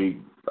basically,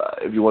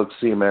 if you want to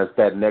see him as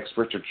that next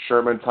Richard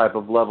Sherman type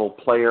of level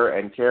player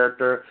and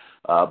character,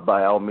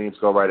 by all means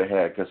go right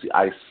ahead, because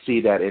I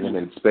see that in him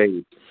in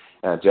spades.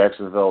 And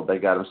Jacksonville, they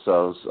got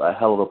themselves a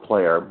hell of a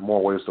player,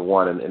 more ways than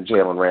one, in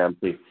Jalen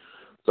Ramsey.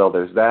 So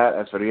there's that.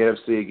 As for the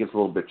NFC, it gets a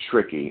little bit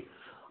tricky.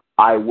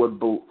 I would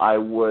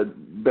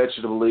bet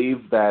you to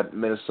believe that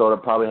Minnesota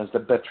probably has the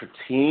better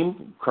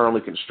team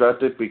currently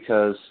constructed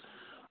because,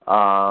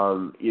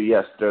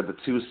 yes, they're the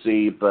 2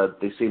 seed, but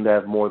they seem to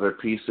have more of their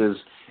pieces.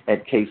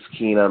 And Case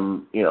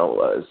Keenum,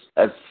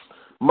 as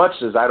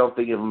much as I don't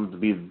think of him to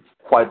be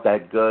quite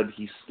that good,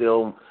 he's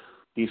still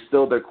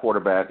their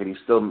quarterback, and he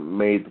still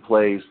made the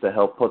plays to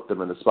help put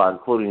them in the spot,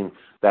 including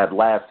that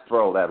last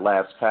throw, that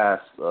last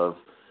pass of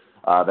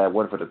that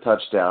went for the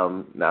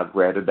touchdown. Now,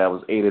 granted, that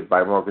was aided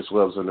by Marcus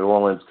Williams of New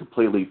Orleans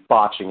completely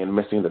botching and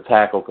missing the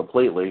tackle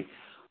completely.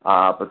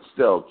 But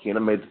still,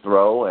 Keenum made the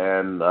throw,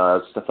 and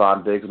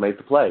Stephon Diggs made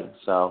the play.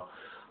 So,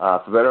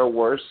 for better or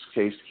worse,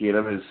 Case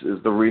Keenum is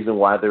the reason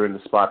why they're in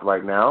the spot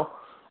right now.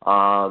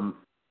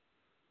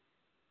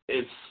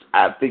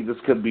 I think this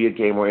could be a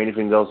game where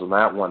anything goes on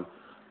that one.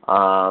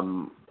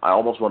 I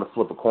almost want to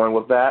flip a coin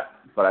with that,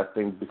 but I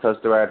think because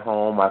they're at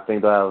home, I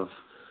think they'll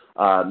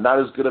have not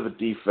as good of a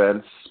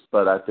defense,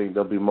 but I think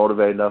they'll be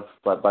motivated enough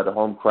by the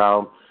home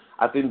crowd.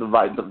 I think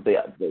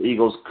the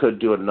Eagles could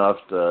do enough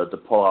to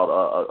pull out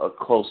a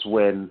close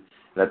win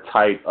in a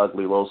tight,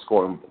 ugly,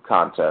 low-scoring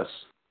contest.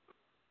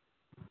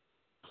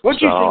 What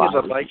do you think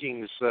of the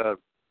Vikings'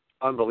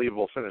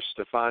 unbelievable finish?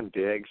 Stephon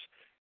Diggs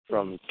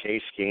from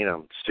Case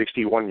Keenum,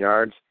 61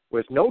 yards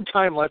with no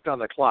time left on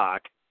the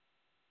clock,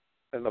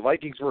 and the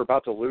Vikings were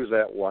about to lose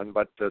that one,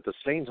 but the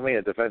Saints made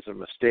a defensive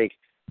mistake,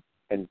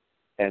 and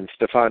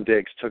Stephon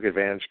Diggs took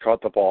advantage,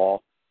 caught the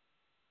ball,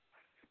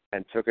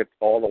 and took it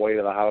all the way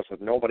to the house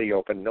with nobody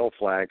open, no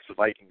flags. The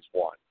Vikings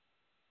won.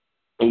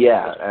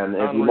 Yeah, and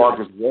if you're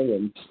Marcus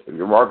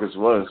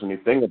Williams, when you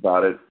think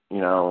about it,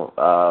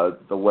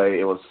 the way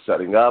it was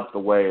setting up, the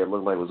way it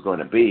looked like it was going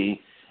to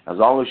be, as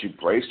long as you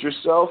braced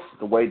yourself,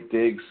 the way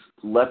Diggs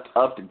leapt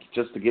up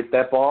just to get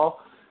that ball,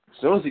 as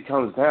soon as he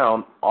comes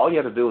down, all you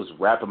have to do is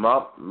wrap him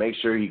up, make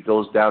sure he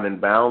goes down in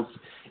bounds,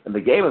 and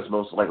the game is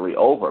most likely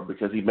over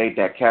because he made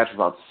that catch with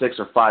about 6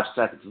 or 5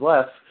 seconds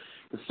left.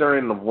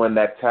 Considering when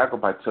that tackle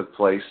by took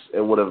place,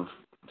 it would have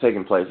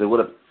taken place. It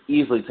would have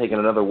easily taken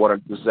another 1 or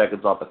 2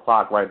 seconds off the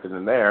clock right then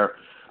and there.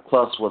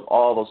 Plus, with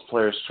all those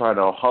players trying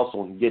to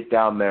hustle and get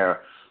down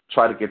there,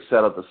 try to get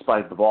set up to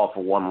spike the ball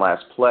for one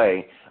last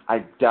play, I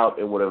doubt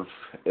they would have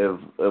been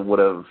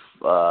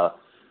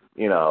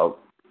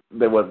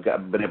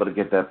able to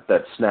get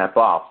that snap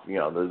off.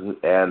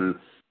 And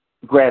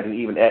granted,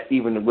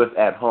 even with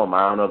at home,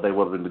 I don't know if they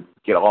would have been able to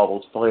get all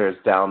those players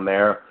down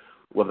there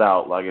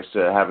without, like I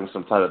said, having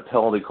some type of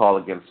penalty call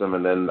against them,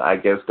 and then I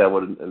guess that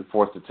would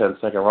enforce the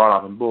 10-second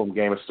runoff, and boom,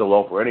 game is still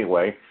over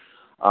anyway.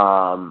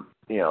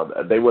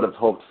 They would have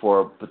hoped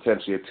for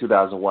potentially a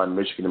 2001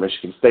 Michigan to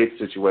Michigan State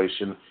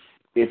situation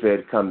if it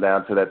had come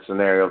down to that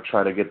scenario of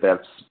trying to get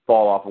that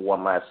ball off of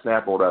one last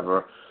snap or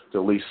whatever to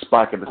at least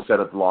spike it to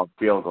set up the long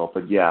field goal.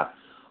 But yeah,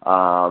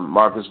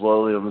 Marcus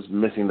Williams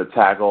missing the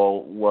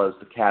tackle was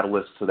the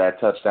catalyst to that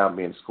touchdown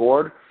being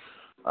scored.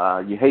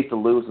 You hate to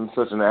lose in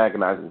such an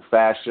agonizing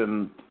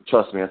fashion.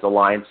 Trust me, as a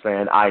Lions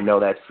fan, I know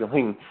that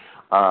feeling,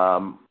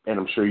 and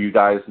I'm sure you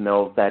guys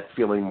know that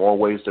feeling more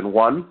ways than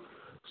one.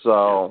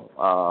 So,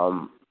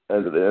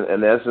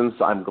 in essence,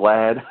 I'm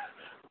glad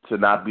to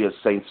not be a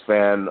Saints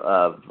fan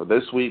for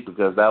this week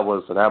because that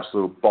was an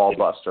absolute ball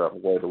buster of a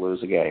way to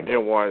lose a game.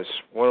 It was.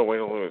 What a way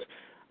to lose.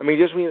 I mean,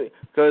 just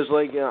because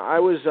I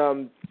was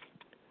on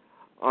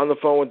the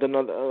phone with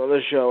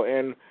another show,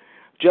 and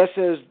just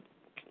as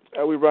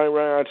we're running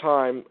out of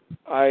time.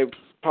 I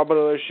pop on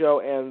another show,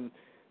 and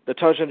the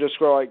touchdown just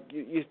score. Like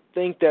you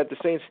think that the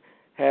Saints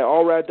had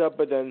all wrapped up,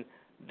 but then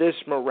this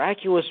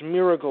miraculous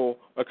miracle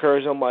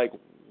occurs. I'm like,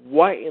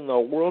 what in the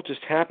world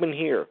just happened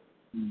here?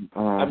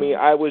 I mean,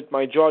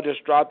 my jaw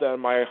just dropped,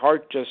 and my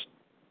heart just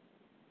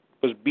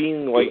was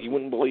beating like you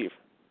wouldn't believe.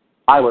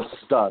 I was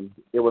stunned.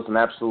 It was an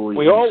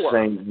absolutely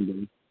insane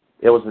ending.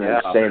 It was an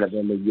insane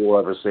event you'll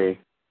ever see.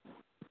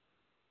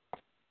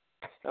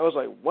 I was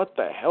like, what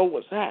the hell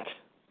was that?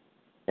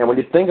 And when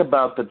you think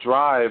about the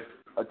drive,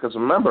 because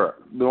remember,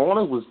 New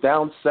Orleans was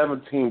down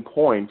 17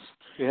 points.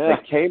 Yeah.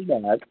 They came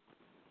back,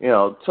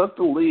 took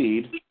the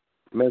lead.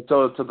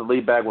 Minnesota took the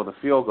lead back with a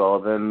field goal.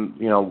 Then,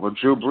 with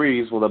Drew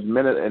Brees with a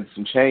minute and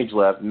some change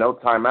left, no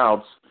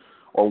timeouts,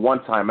 or one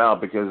timeout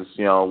because,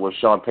 with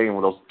Sean Payton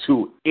with those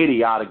two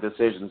idiotic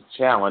decisions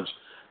challenge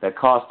that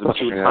cost him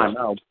two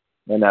timeouts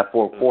in that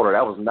fourth quarter.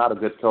 That was not a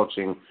good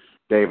coaching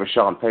day for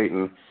Sean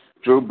Payton.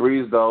 Drew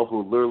Brees, though,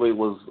 who literally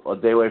was a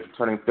day away from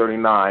turning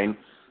 39,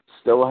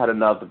 still had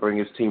enough to bring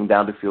his team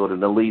down the field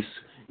and at least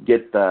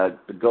get the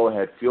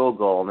go-ahead field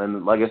goal. And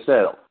then, like I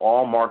said,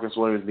 all Marcus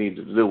Williams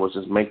needed to do was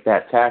just make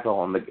that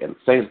tackle, and the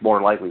Saints more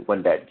than likely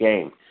win that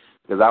game.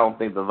 Because I don't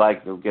think the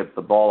Vikings will get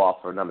the ball off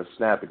for another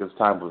snap because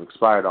time was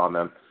expired on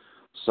them.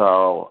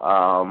 So,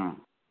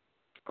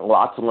 a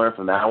lot to learn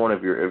from that one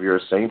if you're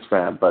a Saints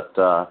fan. But,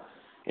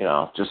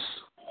 just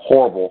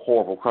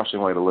horrible,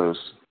 crushing way to lose.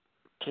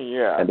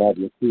 Yeah. And have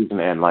your season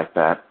end like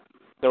that.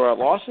 There are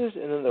losses,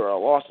 and then there are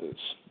losses.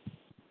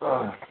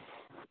 The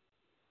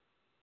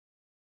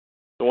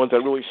ones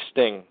that really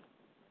sting.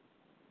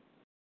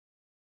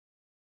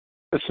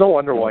 It's no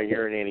wonder why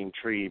urinating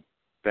tree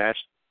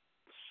bashed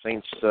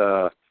Saints,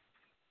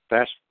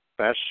 bashed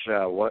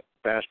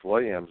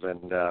Williams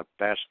and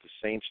bashed the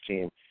Saints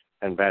team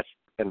and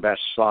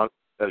bashed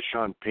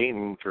Sean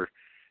Payton for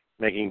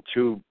making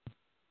two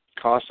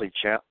costly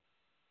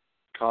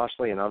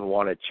and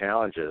unwanted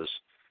challenges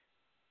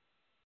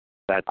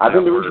that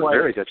were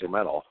very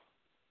detrimental.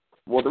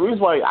 Well, the reason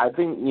why I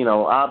think,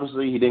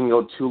 obviously he didn't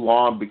go too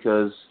long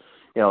because,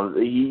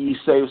 he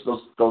saves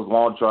those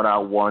long,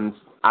 drawn-out ones,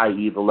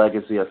 i.e. the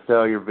legacy of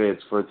failure vids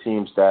for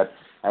teams that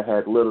have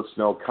had little to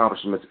no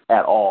accomplishments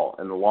at all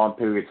in a long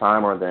period of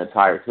time or in their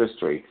entire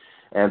history.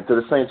 And to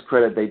the Saints'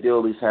 credit, they do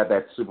at least have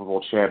that Super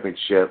Bowl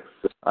championship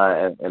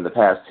in the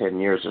past 10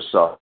 years or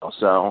so.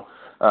 So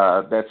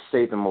that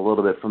saved them a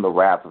little bit from the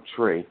wrath of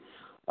Tree.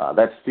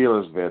 That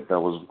Steelers vid that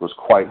was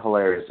quite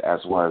hilarious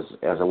as it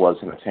was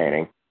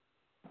entertaining.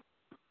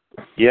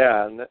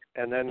 Yeah,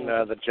 and then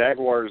the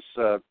Jaguars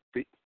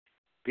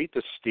beat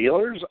the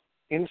Steelers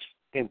in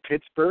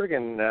Pittsburgh,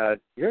 and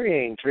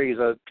urinating Tree is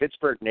a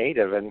Pittsburgh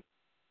native, and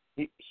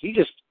he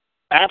just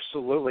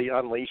absolutely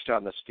unleashed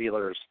on the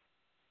Steelers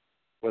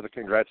with a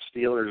Congrats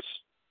Steelers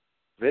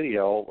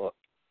video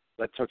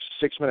that took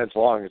 6 minutes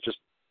long. It's just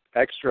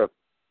extra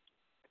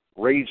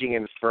raging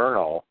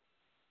inferno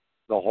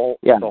the whole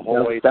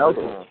way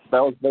through.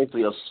 That was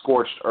basically a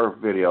scorched earth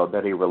video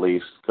that he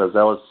released because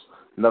that was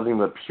nothing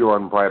but pure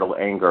unbridled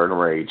anger and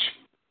rage.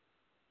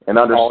 And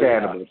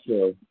understandable,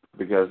 too,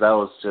 because that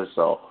was just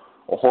a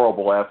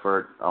horrible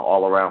effort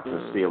all around for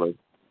the Steelers.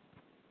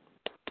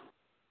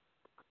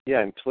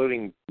 Yeah,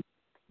 including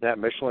that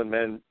Michelin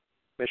man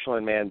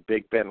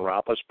Big Ben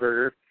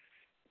Roethlisberger.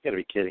 You got to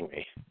be kidding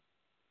me.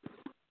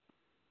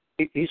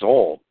 He's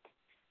old.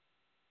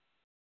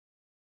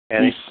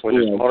 And with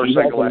his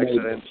motorcycle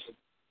accidents.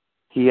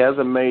 He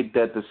hasn't made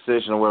that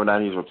decision whether or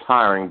not he's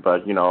retiring,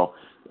 but,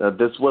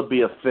 this would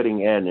be a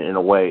fitting end in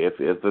a way if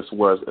this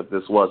was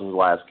his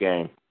last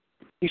game.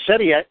 He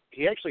said he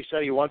actually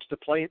said he wants to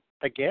play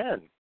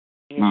again.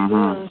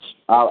 Mm-hmm.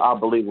 I'll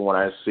believe it when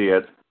I see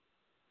it.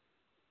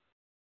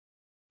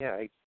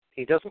 Yeah,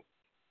 he doesn't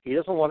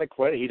want to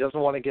quit. He doesn't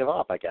want to give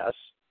up, I guess.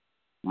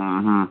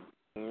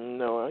 Mm-hmm.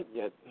 No, not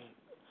yet.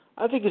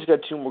 I think he's got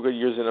 2 more good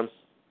years in him.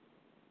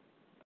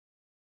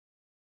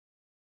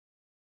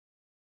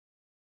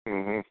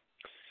 Mm-hmm.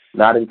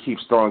 Now he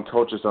keeps throwing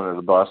coaches under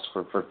the bus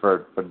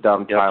for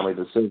dumb, timely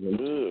decisions.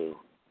 Ooh.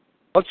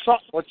 Let's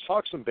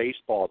talk some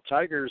baseball.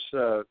 Tigers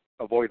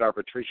avoid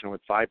arbitration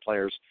with 5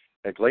 players: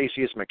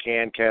 Iglesias,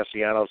 McCann,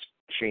 Castellanos,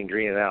 Shane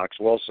Green, and Alex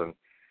Wilson.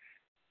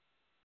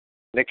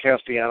 Nick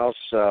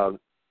Castellanos,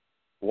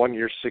 1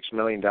 year, $6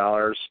 million.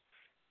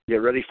 Get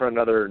ready for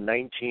another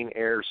 19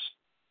 air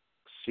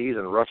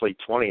season, roughly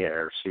 20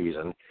 air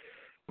season.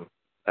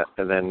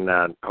 And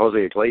then Jose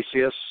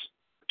Iglesias,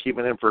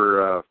 keeping him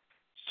for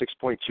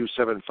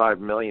 $6.275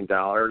 million.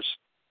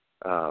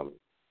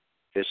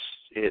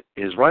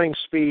 His running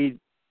speed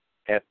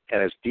and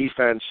his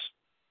defense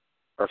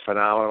are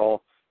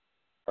phenomenal,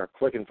 are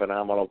quick and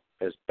phenomenal.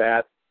 His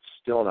bat,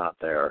 still not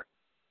there.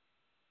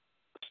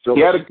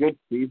 He had a good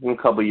season a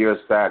couple of years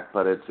back,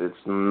 but it's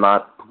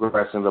not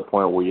progressing to the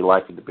point where you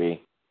like it to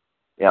be.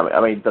 Yeah,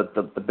 I mean, the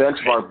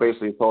benchmark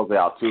basically is Jose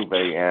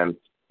Altuve, and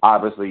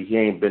obviously he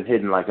ain't been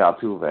hitting like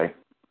Altuve.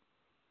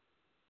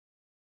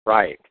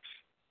 Right.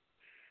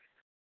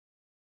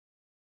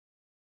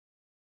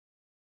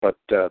 But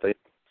they're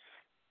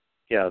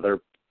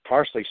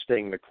partially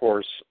staying the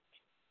course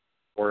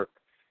or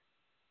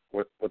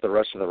with the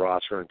rest of the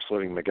roster,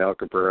 including Miguel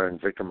Cabrera and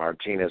Victor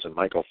Martinez and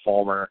Michael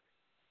Fulmer.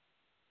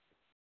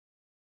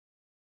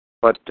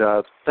 But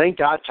thank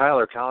God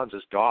Tyler Collins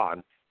is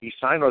gone. He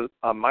signed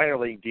a minor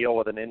league deal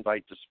with an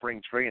invite to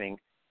spring training,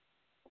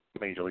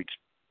 Major League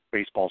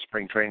Baseball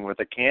spring training, with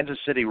the Kansas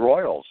City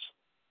Royals.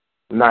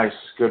 Nice.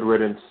 Good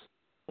riddance.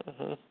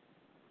 Mm-hmm.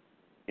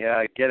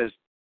 Yeah, get his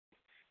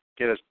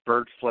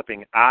bird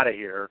flipping out of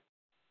here,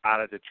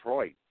 out of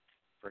Detroit,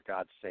 for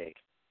God's sake.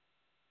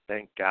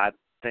 Thank God.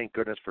 Thank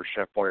goodness for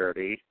Chef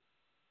Boyardee.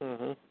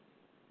 Mm-hmm.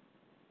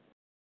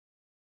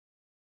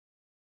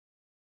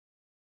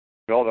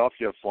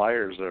 Philadelphia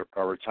Flyers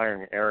are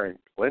retiring Aaron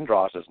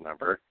Lindros's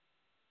number,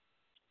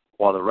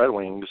 while the Red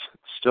Wings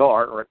still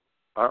aren't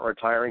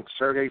retiring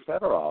Sergei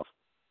Fedorov.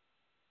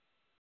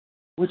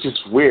 Which is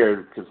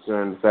weird,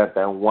 considering the fact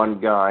that one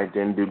guy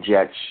didn't do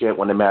jack shit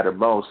when it mattered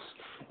most,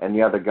 and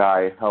the other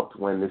guy helped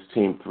win this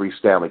team 3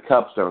 Stanley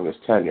Cups during his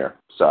tenure.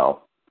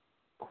 So,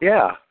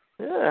 yeah.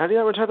 Yeah, how do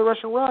you retire the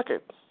Russian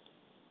Rocket?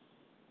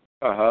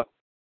 Uh-huh.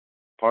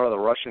 Part of the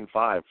Russian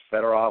Five: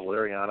 Fedorov,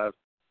 Larionov,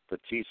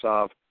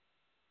 Fetisov,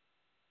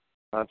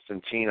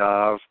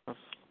 Konstantinov,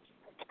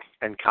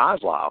 and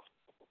Kozlov.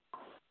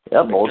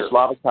 Yep, old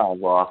Slava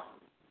Kozlov.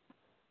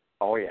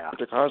 Oh, yeah.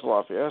 Victor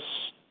Kozlov, yes.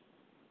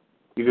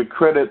 You could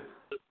credit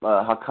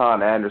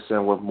Hakan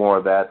Anderson with more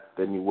of that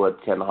than you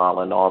would Ken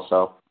Holland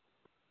also.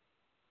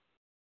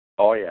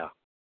 Oh, yeah.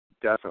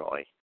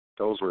 Definitely.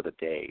 Those were the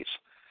days.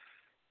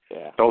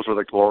 Yeah. Those were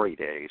the glory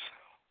days.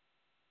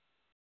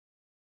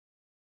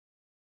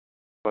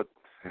 But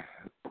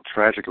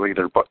tragically,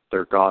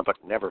 they're gone,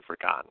 but never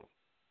forgotten.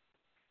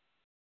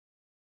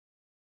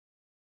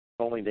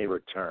 Only they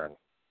return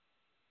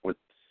with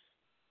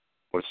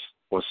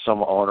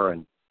some owner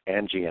and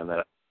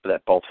GM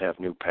that both have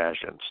new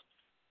passions.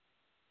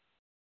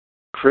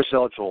 Chris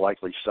Ilitch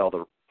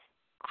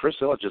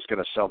is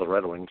going to sell the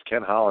Red Wings.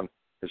 Ken Holland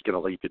is going to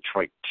leave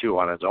Detroit too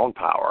on his own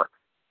power.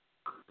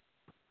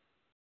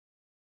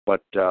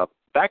 But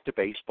back to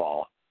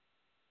baseball.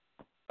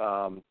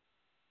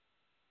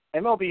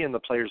 MLB and the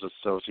Players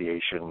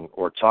Association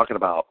were talking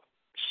about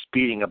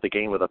speeding up the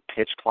game with a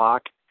pitch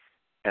clock,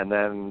 and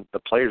then the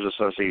Players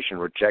Association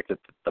rejected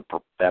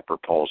that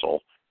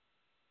proposal.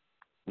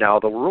 Now,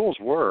 the rules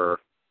were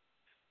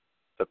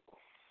the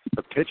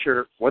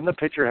pitcher, when the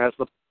pitcher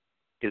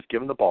is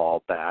given the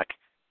ball back,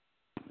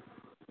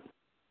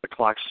 the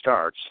clock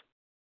starts,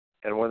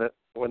 and when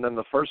in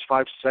the first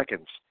 5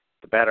 seconds,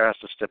 the batter has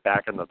to step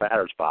back in the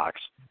batter's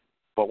box.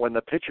 But when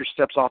the pitcher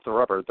steps off the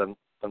rubber, then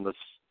the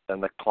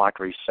clock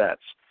resets,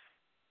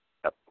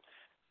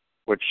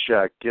 which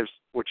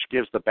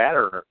gives the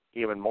batter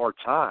even more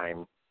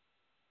time,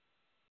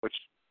 which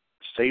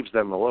saves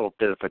them a little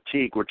bit of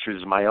fatigue, which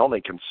is my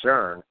only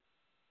concern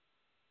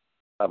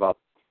about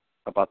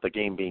the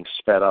game being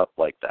sped up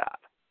like that.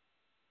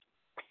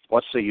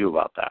 What say you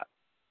about that?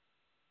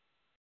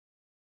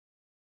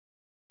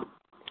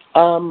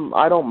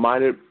 I don't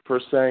mind it per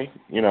se.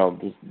 You know,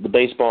 the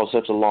baseball is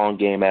such a long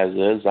game as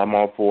is. I'm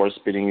all for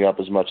speeding it up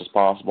as much as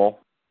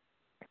possible.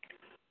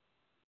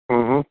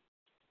 Mm-hmm.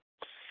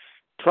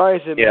 Try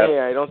as it may,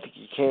 I don't think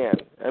you can.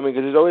 I mean,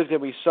 because there's always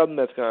going to be something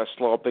that's going to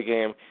slow up the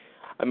game.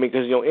 I mean,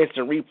 because,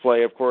 instant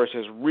replay, of course,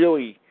 has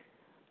really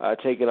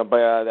taken a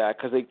bite out of that,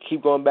 because they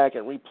keep going back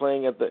and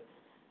replaying at the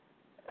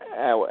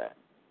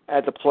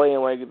play,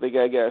 and like they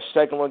got to get a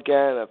second look at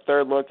it, and a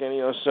third look,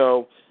 and,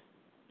 so,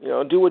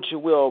 do what you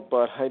will,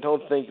 but I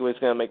don't think it's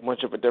going to make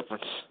much of a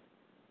difference.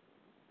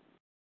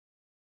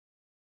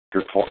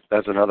 Good point.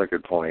 That's another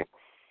good point.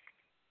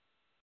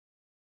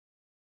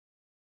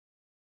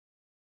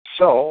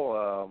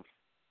 So,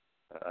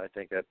 I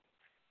think that's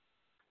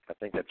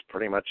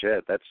pretty much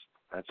it. That's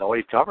all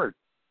we've covered.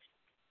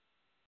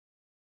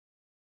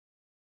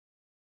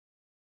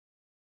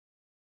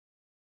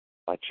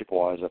 My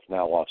Chippewas have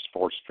now lost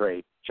 4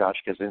 straight.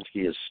 Josh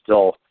Kaczynski is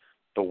still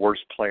the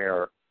worst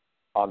player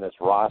on this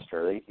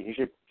roster. He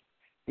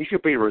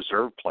should be a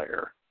reserve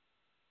player,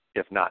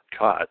 if not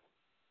cut.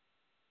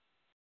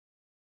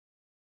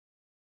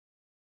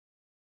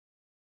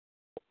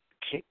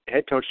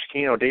 Head coach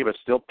Keno Davis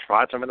still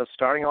trots him in the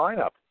starting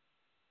lineup.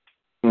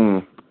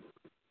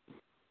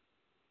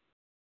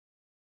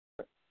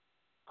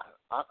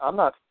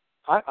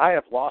 I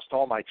have lost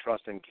all my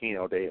trust in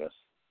Keno Davis.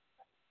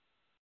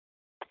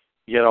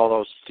 Yet all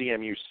those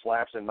CMU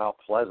slaps in Mount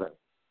Pleasant,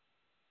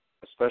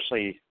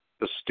 especially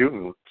the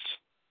students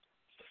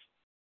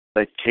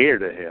that cater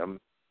to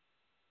him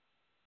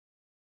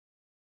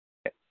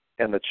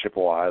and the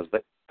Chippewas,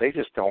 they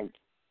just don't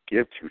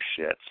give 2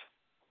 shits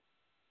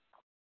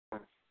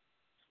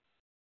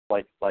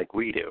like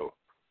we do.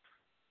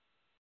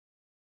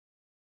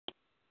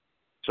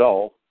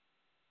 So,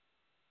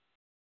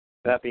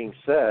 that being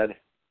said,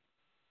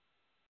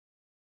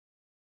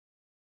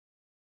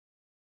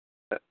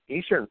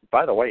 Eastern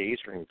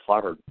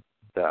clobbered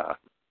their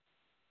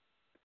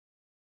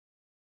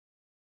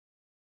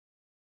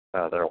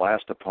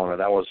last opponent.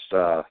 That was,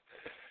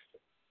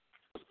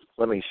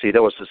 let me see,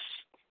 that was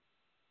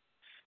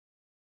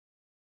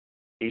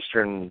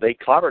Eastern, they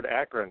clobbered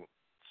Akron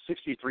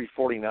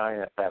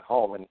 63-49 at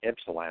home in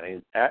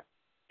Ypsilanti.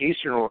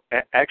 Eastern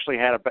actually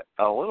had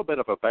a little bit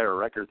of a better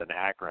record than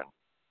Akron,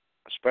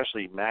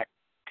 especially MAC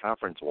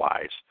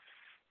conference-wise.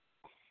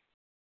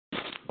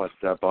 But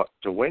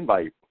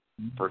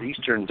for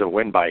Eastern to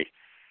win by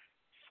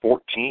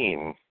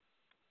 14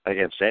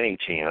 against any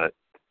team,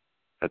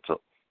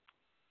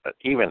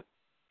 even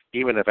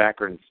if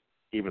Akron's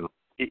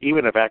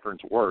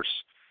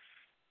worse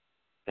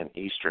than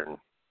Eastern,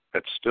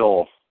 it's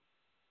still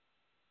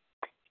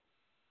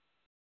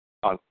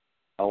a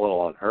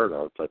little unheard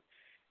of. But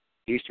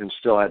Eastern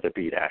still had to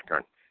beat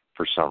Akron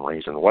for some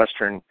reason.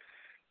 Western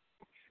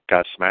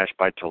got smashed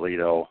by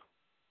Toledo,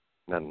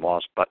 and then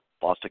lost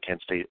to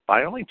Kent State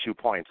by only 2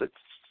 points. It's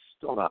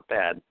still not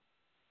bad.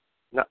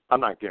 No, I'm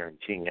not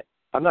guaranteeing it.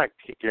 I'm not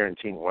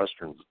guaranteeing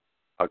Western's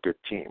a good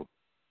team.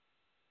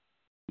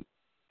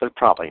 They're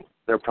probably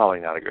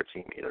not a good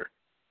team either,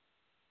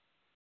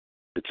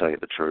 to tell you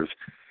the truth.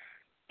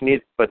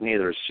 But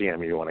neither is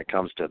CMU when it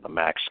comes to the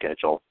MAC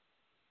schedule.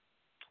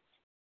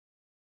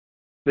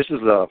 This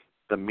is the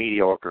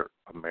mediocre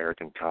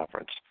American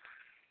Conference,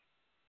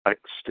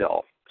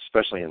 still,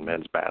 especially in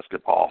men's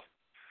basketball.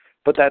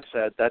 But that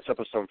said, that's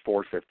episode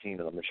 415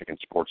 of the Michigan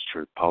Sports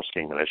Truth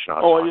postgame edition.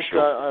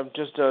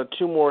 Just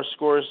two more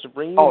scores to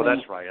bring you. Oh,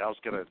 that's right. I was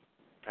going to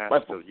pass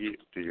it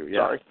to you. Yeah.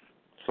 Sorry.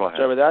 Go ahead.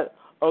 Sorry about that.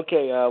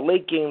 Okay,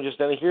 late game just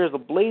then. Here's the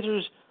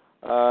Blazers.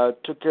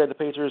 Took care of the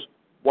Pacers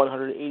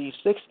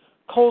 186.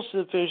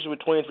 Colson finishes with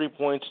 23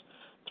 points,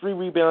 3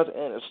 rebounds,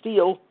 and a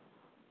steal.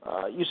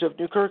 Yusuf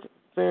Newkirk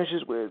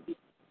finishes with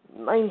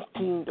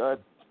 19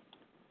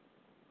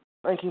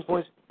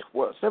 points,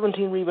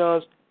 17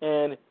 rebounds,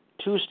 and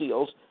 2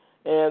 steals.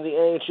 And the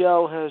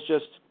NHL has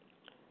just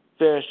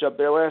finished up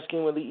their last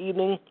game of the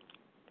evening.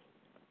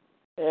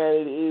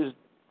 And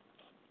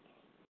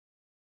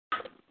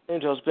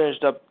NHL's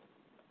finished up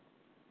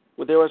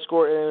with their last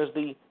score, and it is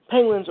the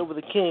Penguins over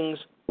the Kings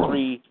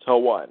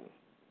 3-1.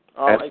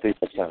 At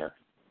Staples Center.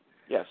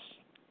 Yes.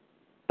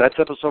 That's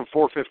episode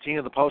 415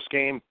 of the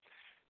postgame.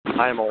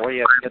 I am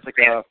away at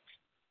Ithaca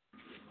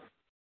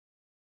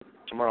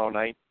tomorrow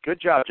night. Good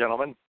job,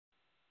 gentlemen.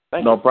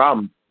 Thank No you.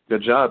 problem.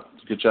 Good job.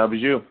 Good job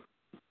as you.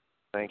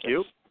 Thank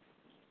you.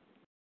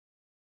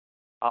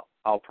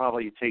 I'll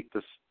probably take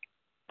this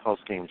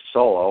postgame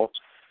solo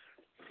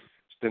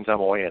since I'm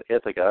away at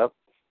Ithaca.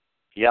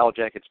 The Yellow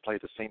Jackets play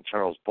the St.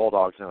 Charles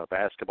Bulldogs in a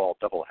basketball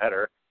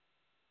doubleheader.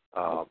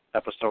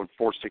 Episode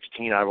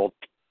 416, I will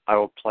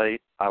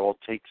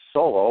take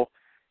solo.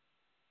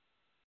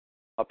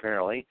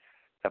 Apparently,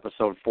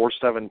 episode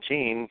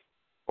 417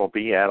 will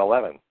be at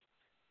 11.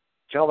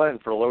 Till then,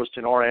 for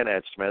Lewiston or and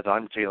Ed Smith,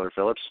 I'm Taylor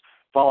Phillips.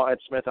 Follow Ed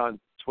Smith on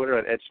Twitter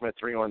at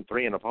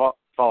EdSmith313 and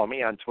follow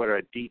me on Twitter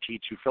at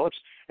DT2Phillips,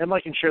 and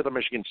like and share the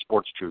Michigan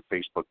Sports Truth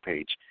Facebook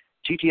page.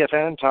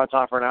 TTFN,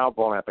 ta-ta for now,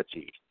 bon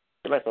appetit.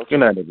 Good night, folks. Good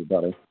night,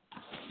 everybody.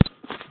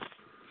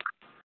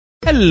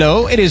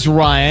 Hello, it is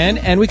Ryan,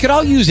 and we could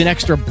all use an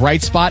extra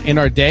bright spot in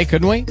our day,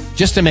 couldn't we?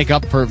 Just to make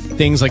up for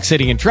things like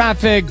sitting in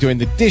traffic, doing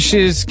the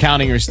dishes,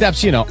 counting your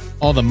steps,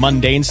 all the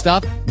mundane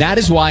stuff. That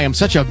is why I'm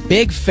such a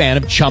big fan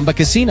of Chumba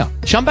Casino.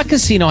 Chumba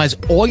Casino has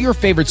all your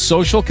favorite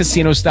social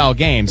casino-style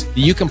games that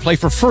you can play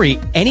for free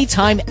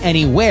anytime,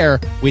 anywhere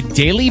with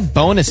daily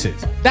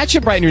bonuses. That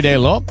should brighten your day a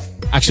little.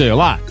 Actually, a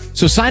lot.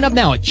 So sign up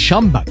now at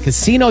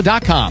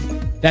ChumbaCasino.com.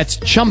 That's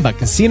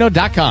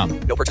ChumbaCasino.com.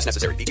 No purchase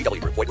necessary.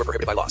 VGW Group. Void where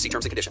prohibited by law. See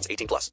terms and conditions. 18+.